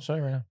 I'll show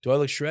you right Do I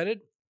look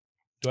shredded?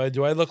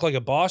 Do I look like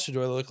a boss or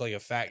do I look like a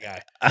fat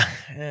guy?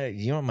 now.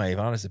 You want my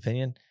honest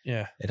opinion?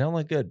 Yeah. It don't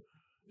look good.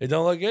 It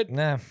don't look good?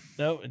 Nah.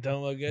 No, it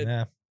don't look good.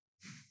 Nah.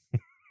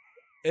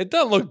 It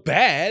doesn't look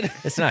bad.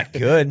 It's not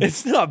good.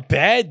 It's not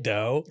bad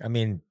though. I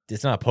mean,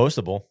 it's not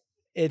postable.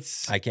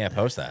 It's I can't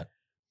post that.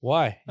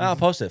 why? I'll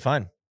post it.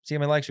 Fine. See how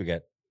many likes we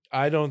get.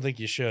 I don't think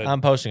you should.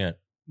 I'm posting it.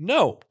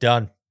 No.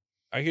 Done.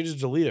 I could just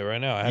delete it right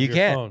now. I have You your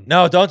can't. phone.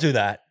 No, don't do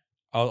that.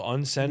 I'll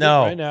unsend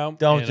No, it right now.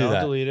 don't and do I'll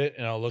that. delete it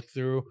and I'll look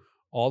through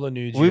all the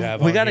nudes We you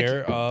have on gotta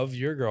here of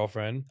your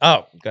girlfriend.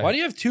 Oh, go Why ahead. do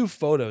you have two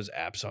photos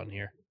apps on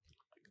here?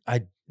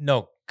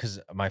 No, because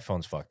my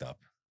phone's fucked up.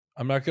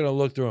 I'm not gonna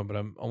look through them, but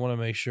I want to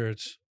make sure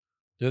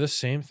they're the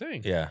same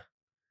thing. Yeah.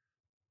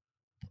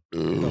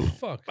 What the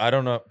fuck? I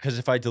don't know. Because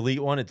if I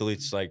delete one, it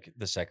deletes like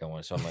the second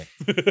one. So I'm like,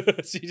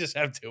 So you just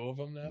have two of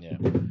them now? yeah.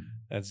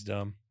 That's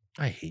dumb.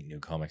 I hate new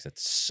comics that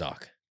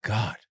suck.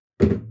 God.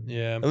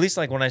 Yeah. At least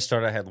like when I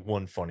started, I had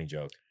one funny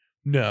joke.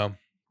 No.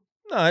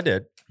 No, I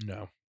did.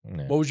 No.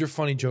 Yeah. What was your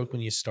funny joke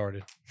when you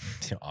started?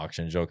 The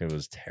auction joke, it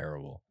was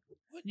terrible.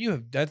 What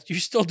you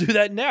still do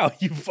that now?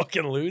 You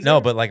fucking loser.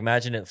 No, but like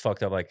imagine it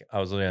fucked up. Like I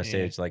was literally on Yeah.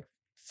 stage like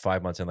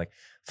 5 months in, like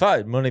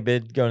money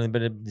bid going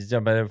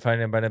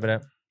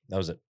that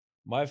was it.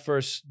 My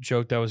first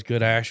joke that was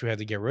good, I actually had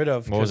to get rid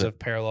of What was because it? of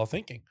parallel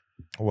thinking.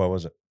 What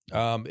was it?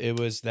 It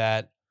was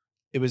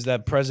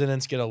that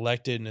presidents get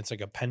elected and it's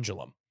like a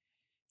pendulum.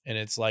 And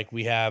it's like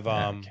we have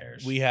Who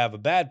cares? we have a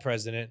bad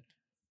president,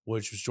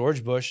 which was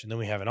George Bush, and then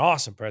we have an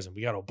awesome president.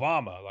 We got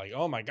Obama. Like,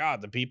 oh my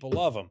God, the people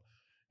love him.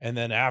 And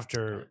then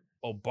after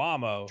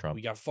Obama, Trump.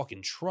 we got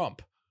fucking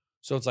Trump.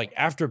 So it's like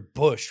after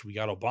Bush, we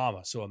got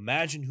Obama. So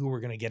imagine who we're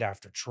gonna get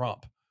after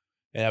Trump.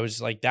 And I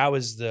was like, that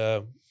was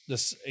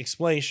this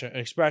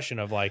expression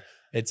of like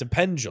it's a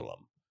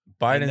pendulum.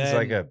 Biden's then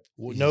like a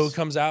No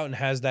comes out and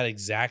has that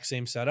exact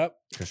same setup.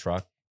 Chris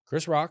Rock.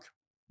 Chris Rock,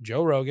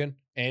 Joe Rogan,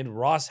 and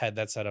Ross had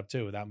that setup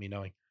too without me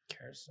knowing.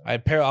 Cares. I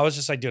was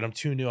just like, dude, I'm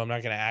too new. I'm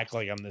not gonna act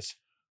like I'm this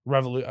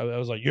revolution. I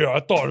was like, yeah,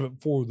 I thought of it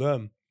for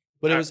them.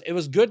 But it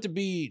was good to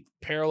be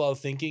parallel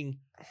thinking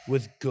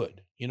with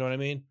good. You know what I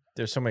mean?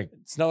 There's so many.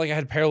 It's not like I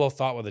had parallel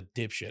thought with a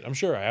dipshit. I'm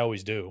sure I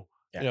always do.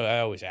 Yeah. You know, that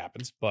always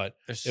happens. But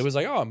it was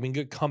like, oh, I'm in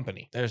good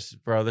company. There's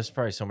probably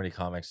so many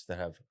comics that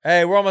have.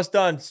 Hey, we're almost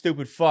done.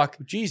 Stupid fuck.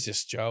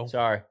 Jesus, Joe.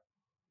 Sorry.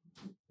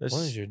 This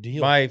What is your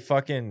deal? My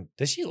fucking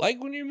Does she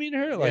like when you meet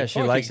her? Like, yeah, she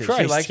fucking likes it. She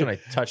Christ. likes when I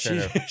touch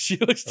her. She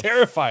looks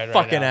terrified right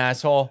Fucking now.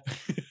 asshole.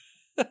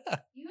 You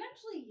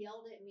actually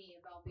yelled at me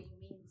about being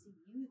mean to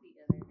you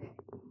the other day.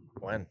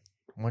 When?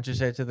 Why don't you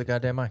say it to the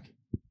goddamn mic?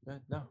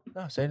 No,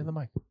 say it to the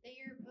mic. That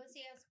you're a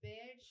pussy ass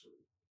bitch.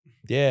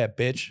 Yeah,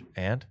 bitch.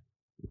 And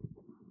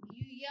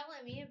You yell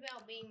at me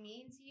about being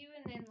mean to you,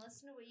 and then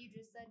listen to what you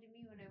just said to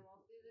me when I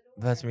walked through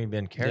the door. that's me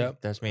being character.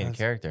 Yep. That's me in That's-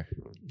 character.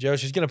 Joe,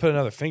 she's gonna put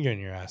another finger in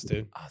your ass,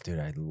 dude. Oh, dude,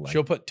 I like.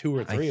 She'll put 2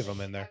 or I 3 of them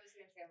in I there. was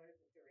gonna say I'm gonna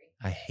put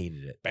 3. I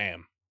hated it.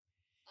 Bam.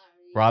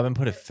 Robin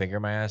put a finger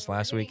in my ass When we're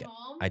last week. getting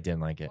home- I didn't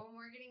like it. When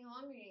we're getting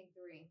home, you're getting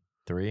 3.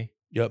 3.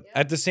 Yep. Yep.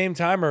 At the same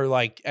time or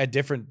like at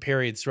different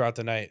periods throughout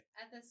the night.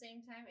 At the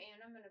same time,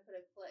 and I'm gonna put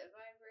a clit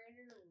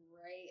vibrator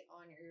right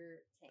on your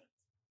taint.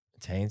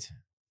 Taint.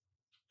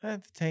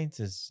 The taint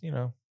is,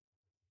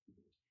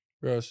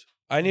 Gross.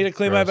 I need to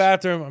clean my Gross.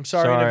 bathroom. I'm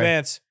sorry in Sorry.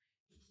 advance.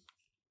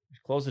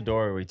 Close the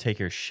door or we take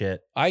your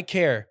shit. I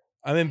care.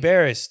 I'm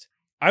embarrassed.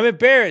 I'm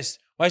embarrassed.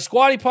 My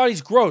squatty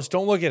potty's gross.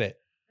 Don't look at it.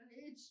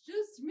 It's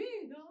just me,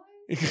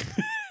 guys.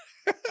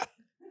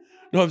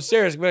 No, I'm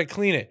serious. I'm gonna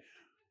clean it.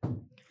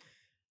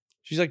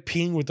 She's like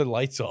peeing with the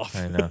lights off.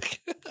 I know.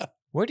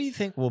 Where do you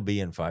think we'll be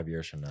in 5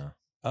 years from now?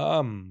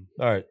 All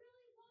right.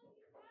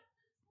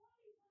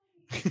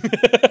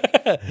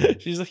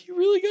 She's like, you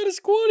really got a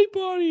squatty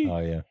potty. Oh,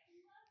 yeah.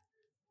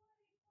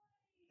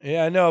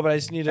 Yeah, I know, but I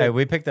just need to. Hey,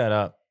 we picked that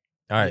up.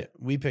 All right. Yeah,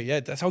 we pick. Yeah,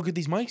 that's how good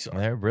these mics are.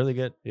 They're really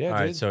good. Yeah, All dude.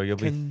 right. So you'll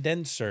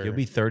Condenser.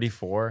 be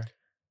 34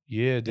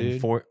 Yeah, in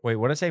dude. 4. Wait,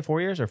 what did I say? 4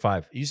 years or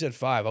 5? You said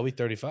 5. I'll be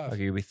 35.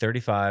 Okay, you'll be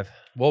 35.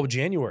 Well,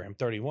 January, I'm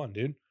 31,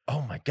 dude.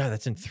 Oh my god,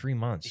 that's in 3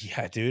 months.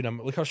 Yeah, dude.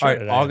 Look how All short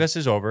right, I am. August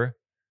is over.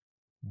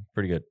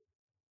 Pretty good.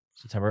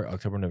 September,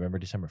 October, November,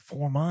 December.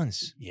 4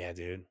 months, Yeah,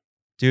 dude.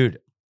 dude.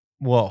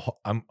 Well,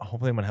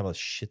 hopefully I'm gonna have a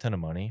shit ton of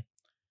money.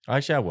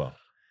 Actually, I will.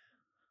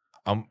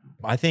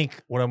 I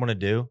think what I'm gonna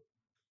do,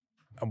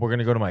 we're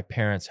gonna go to my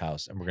parents'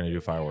 house and we're gonna do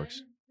fireworks.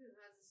 Man who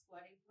has a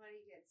squatty potty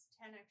gets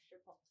 10 extra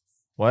points.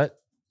 What?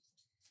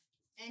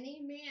 Any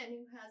man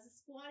who has a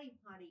squatty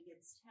potty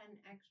gets 10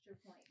 extra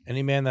points.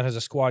 Any man that has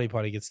a squatty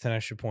potty gets 10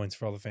 extra points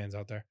for all the fans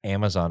out there.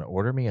 Amazon,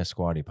 order me a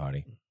squatty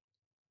potty.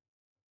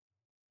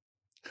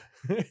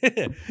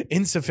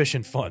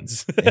 Insufficient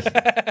funds. Yeah,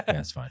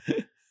 that's fine,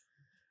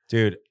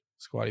 dude.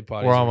 Squatty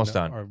potties We're almost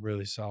done. Are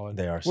really solid.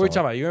 They are. What are we solid.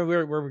 talking about? You know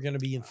where we're going to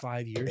be in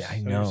 5 years? Yeah, I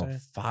Is that what you're know. saying?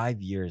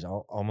 5 years.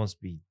 I'll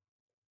almost be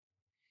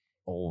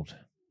old.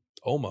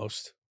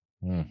 Almost.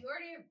 Mm. You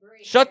already have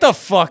gray Shut hair. the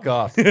fuck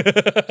up. do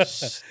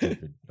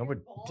Stupid.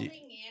 Nobody. Balding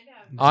and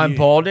have I'm you-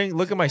 balding.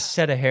 Look at my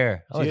set of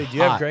hair. I you, look do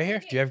you have hot. gray hair?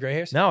 Do you have gray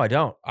hairs? No, I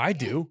don't. I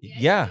do. Yeah,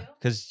 Yeah, you do.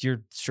 because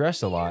you're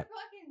stressed a Your lot.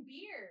 fucking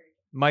beard.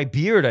 My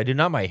beard, I do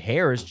not my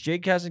hairs.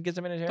 Jake hasn't get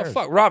them in his hair. The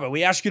fuck, Robert?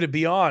 We asked you to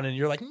be on, and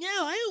you're like, "No,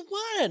 I don't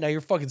want it." Now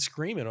you're fucking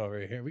screaming over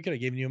here. We could have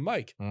given you a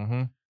mic.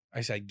 Mm-hmm.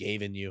 I said,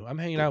 "Given you." I'm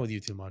hanging out with you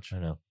too much I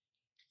know.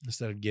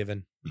 instead of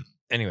giving.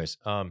 Anyways,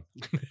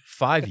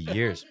 5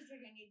 years. Apologies are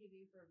gonna need to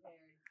be prepared.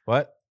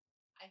 What?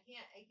 I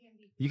can't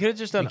be. You could have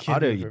just done You can't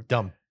audio, be you prepared.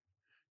 dumb.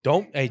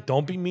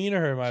 Don't be mean to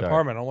her in my Sorry.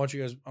 apartment. I don't want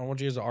you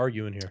guys to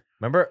argue in here.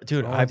 Remember, I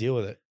dude? don't wanna deal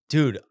with it.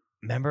 Dude,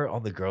 remember all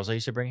the girls I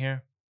used to bring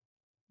here?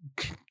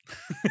 I'm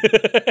going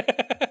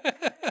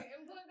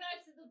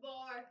back to the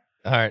bar.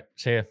 All right,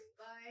 see ya.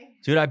 Bye.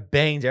 Dude, I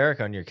banged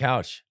Eric on your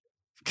couch.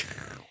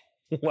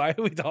 Why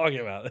are we talking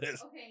about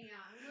this? Okay, yeah,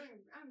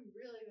 I'm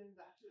really going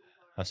back to the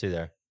bar. I'll see you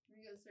there. I'm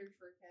gonna go search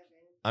for Kevin.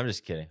 I'm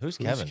just kidding. Who's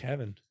Who's Kevin?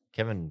 Kevin.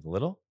 Kevin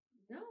Little?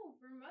 No,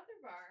 from other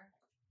bar.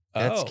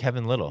 That's Oh.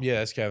 Kevin Little. Yeah,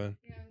 that's Kevin.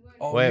 Yeah, I'm going.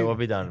 Oh, Wait, you- we'll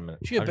be done in a minute.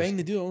 She had I'm just- banged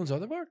the dude who owns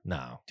other bar?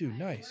 No. Dude, I'm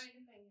nice. going to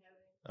bang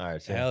Kevin. All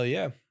right, see ya. Hell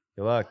yeah.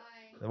 Good luck.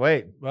 Bye.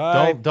 Wait,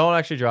 Bye. don't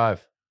actually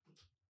drive.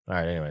 All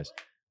right, anyways.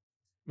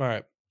 All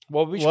right.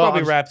 Well, we should Well, probably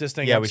I'm s- wrap this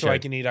thing yeah, up we so I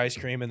should. can eat ice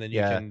cream and then you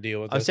Yeah. can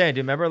deal with I'm this. saying, do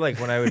you remember like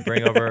when I would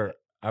bring over,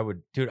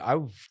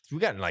 we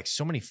got in like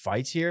so many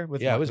fights here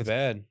with Yeah, it was with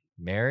bad.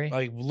 Mary.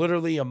 Like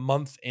literally a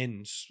month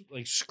in,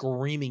 like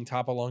screaming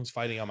top of lungs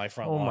fighting on my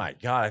front Oh lawn. my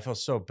god, I felt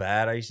so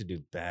bad. I used to do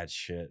bad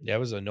shit. Yeah, it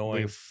was We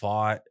annoying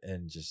fought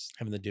and just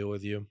having to deal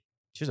with you.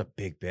 she was a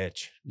big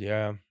bitch.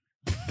 Yeah.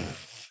 Yeah,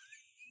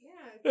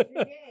 'cause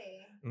you're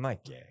gay. I'm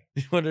not gay.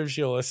 I wonder if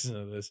she'll listen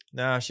to this.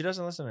 No, she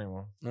doesn't listen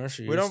anymore. No,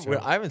 she We used don't.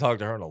 to. I haven't talked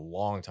to her in a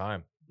long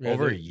time. Yeah,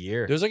 Over there- a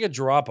year. There's like a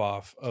drop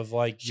off of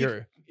like She-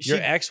 your she-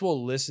 ex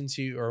will listen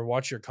to you or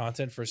watch your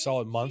content for a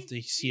solid month to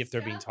She's see if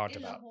they're being stuck talked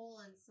in about. The hole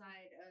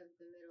inside of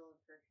the middle of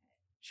her head.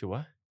 She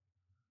what?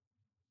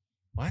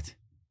 What?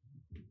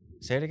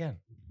 Say it again.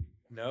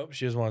 Nope,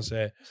 she doesn't want to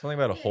say it. Something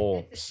about a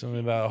hole. Something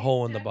about a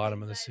hole in the Stuck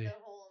bottom of the inside sea. The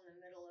hole in the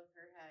middle of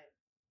her head.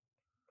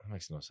 That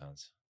makes no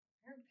sense.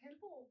 Her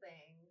pimple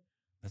thing.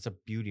 That's a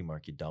beauty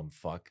mark, you dumb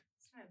fuck.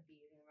 It's not a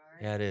beauty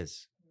mark. Yeah, it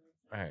is.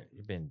 All right,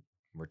 you've been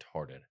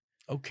retarded.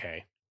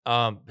 Okay.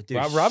 But dude,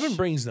 Robin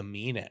brings the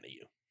mean out of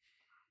you.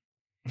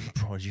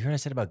 bro, did you hear what I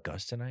said about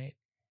Gus tonight?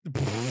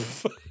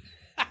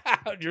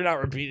 You're not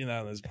repeating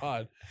that on this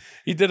pod.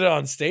 He did it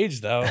on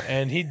stage though,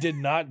 and he did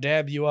not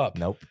dab you up.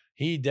 Nope.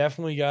 He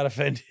definitely got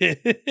offended.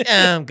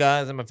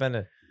 Guys, I'm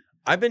offended.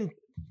 I've been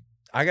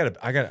I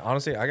gotta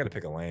honestly, I gotta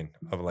pick a lane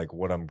of like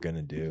what I'm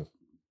gonna do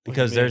What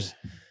do you because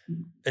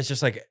mean? it's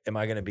just like, am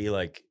I gonna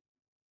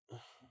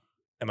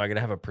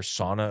have a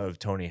persona of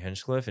Tony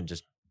Hinchcliffe and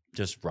just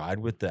ride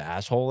with the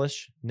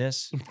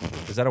assholishness?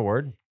 Is that a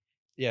word?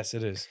 Yes,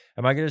 it is.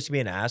 Am I gonna just be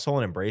an asshole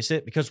and embrace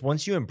it? Because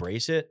once you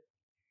embrace it,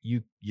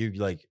 you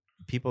like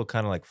people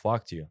kind of like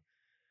flock to you.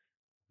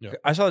 Yeah.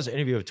 I saw this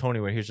interview of Tony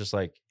where he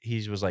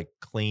was like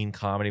clean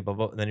comedy, blah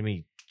blah, and then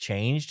he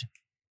changed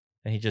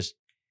and he just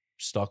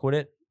stuck with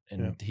it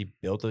and he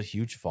built a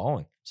huge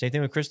following. Same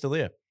thing with Chris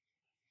D'Elia.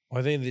 Well,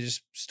 I think they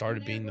just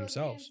started being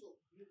themselves.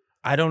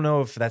 I don't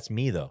know if that's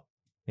me though.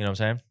 You know what I'm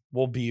saying?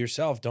 Well, be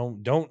yourself.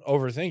 Don't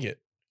overthink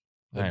it.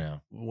 I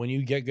know. When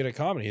you get good at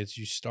comedy, it's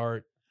you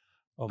start.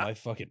 Oh, my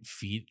fucking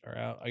feet are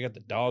out. I got the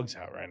dogs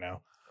out right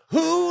now.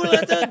 Who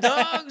let the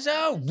dogs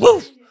out?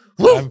 Woof,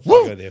 I'm woof, fucking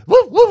woof, with you.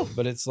 woof, woof.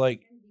 But it's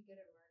like,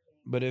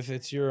 but if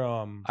it's your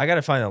I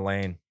gotta find a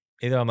lane.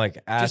 Either I'm like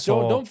just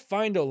asshole. don't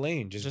find a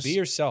lane. Just be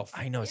yourself.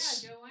 I know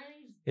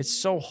it's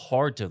so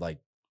hard to like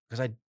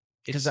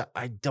because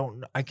I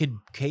don't I could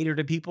cater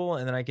to people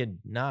and then I could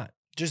not.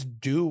 Just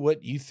do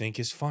what you think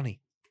is funny.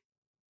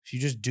 If you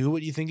just do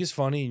what you think is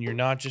funny and you're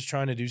not just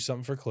trying to do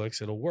something for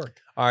clicks, it'll work.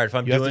 All right, if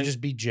I'm You doing have to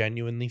just be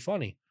genuinely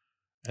funny.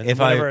 And If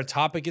then whenever I- a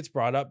topic gets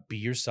brought up, be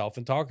yourself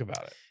and talk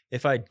about it.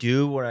 if I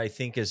do what I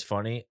think is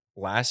funny,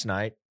 last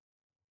night,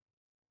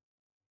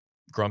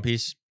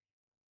 Grumpy's,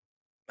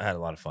 I had a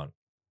lot of fun.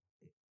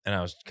 And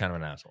I was kind of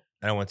an asshole.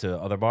 And I went to the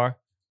other bar.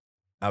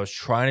 I was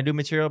trying to do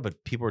material,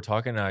 but people were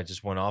talking and I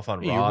just went off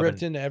on You Rob.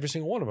 ripped into every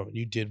single one of them. And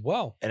you did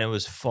well. And it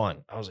was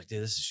fun. I was like,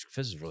 dude, this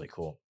is really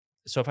cool.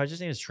 So if I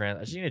just need to I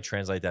just need to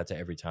translate that to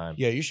every time.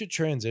 Yeah, you should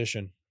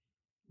transition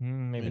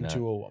Maybe into not.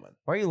 a woman.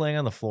 Why are you laying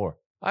on the floor?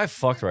 I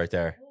fucked right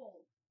there.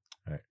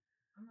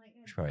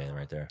 She's probably in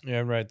right there. Yeah,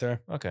 I'm right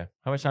there. Okay.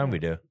 How much time we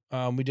do?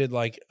 We did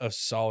like a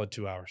solid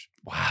 2 hours.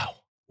 Wow.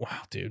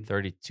 Wow, dude.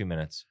 32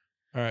 minutes.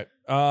 All right.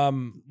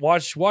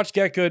 Watch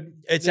Get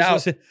Good. It's This out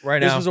was- right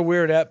This now. was a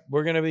weird ep.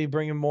 We're gonna be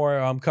bringing more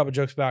cup of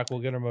jokes back. We'll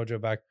get our mojo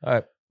back. All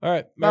right. All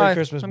right. Merry Bye.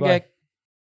 Christmas. I'm Bye. Gek.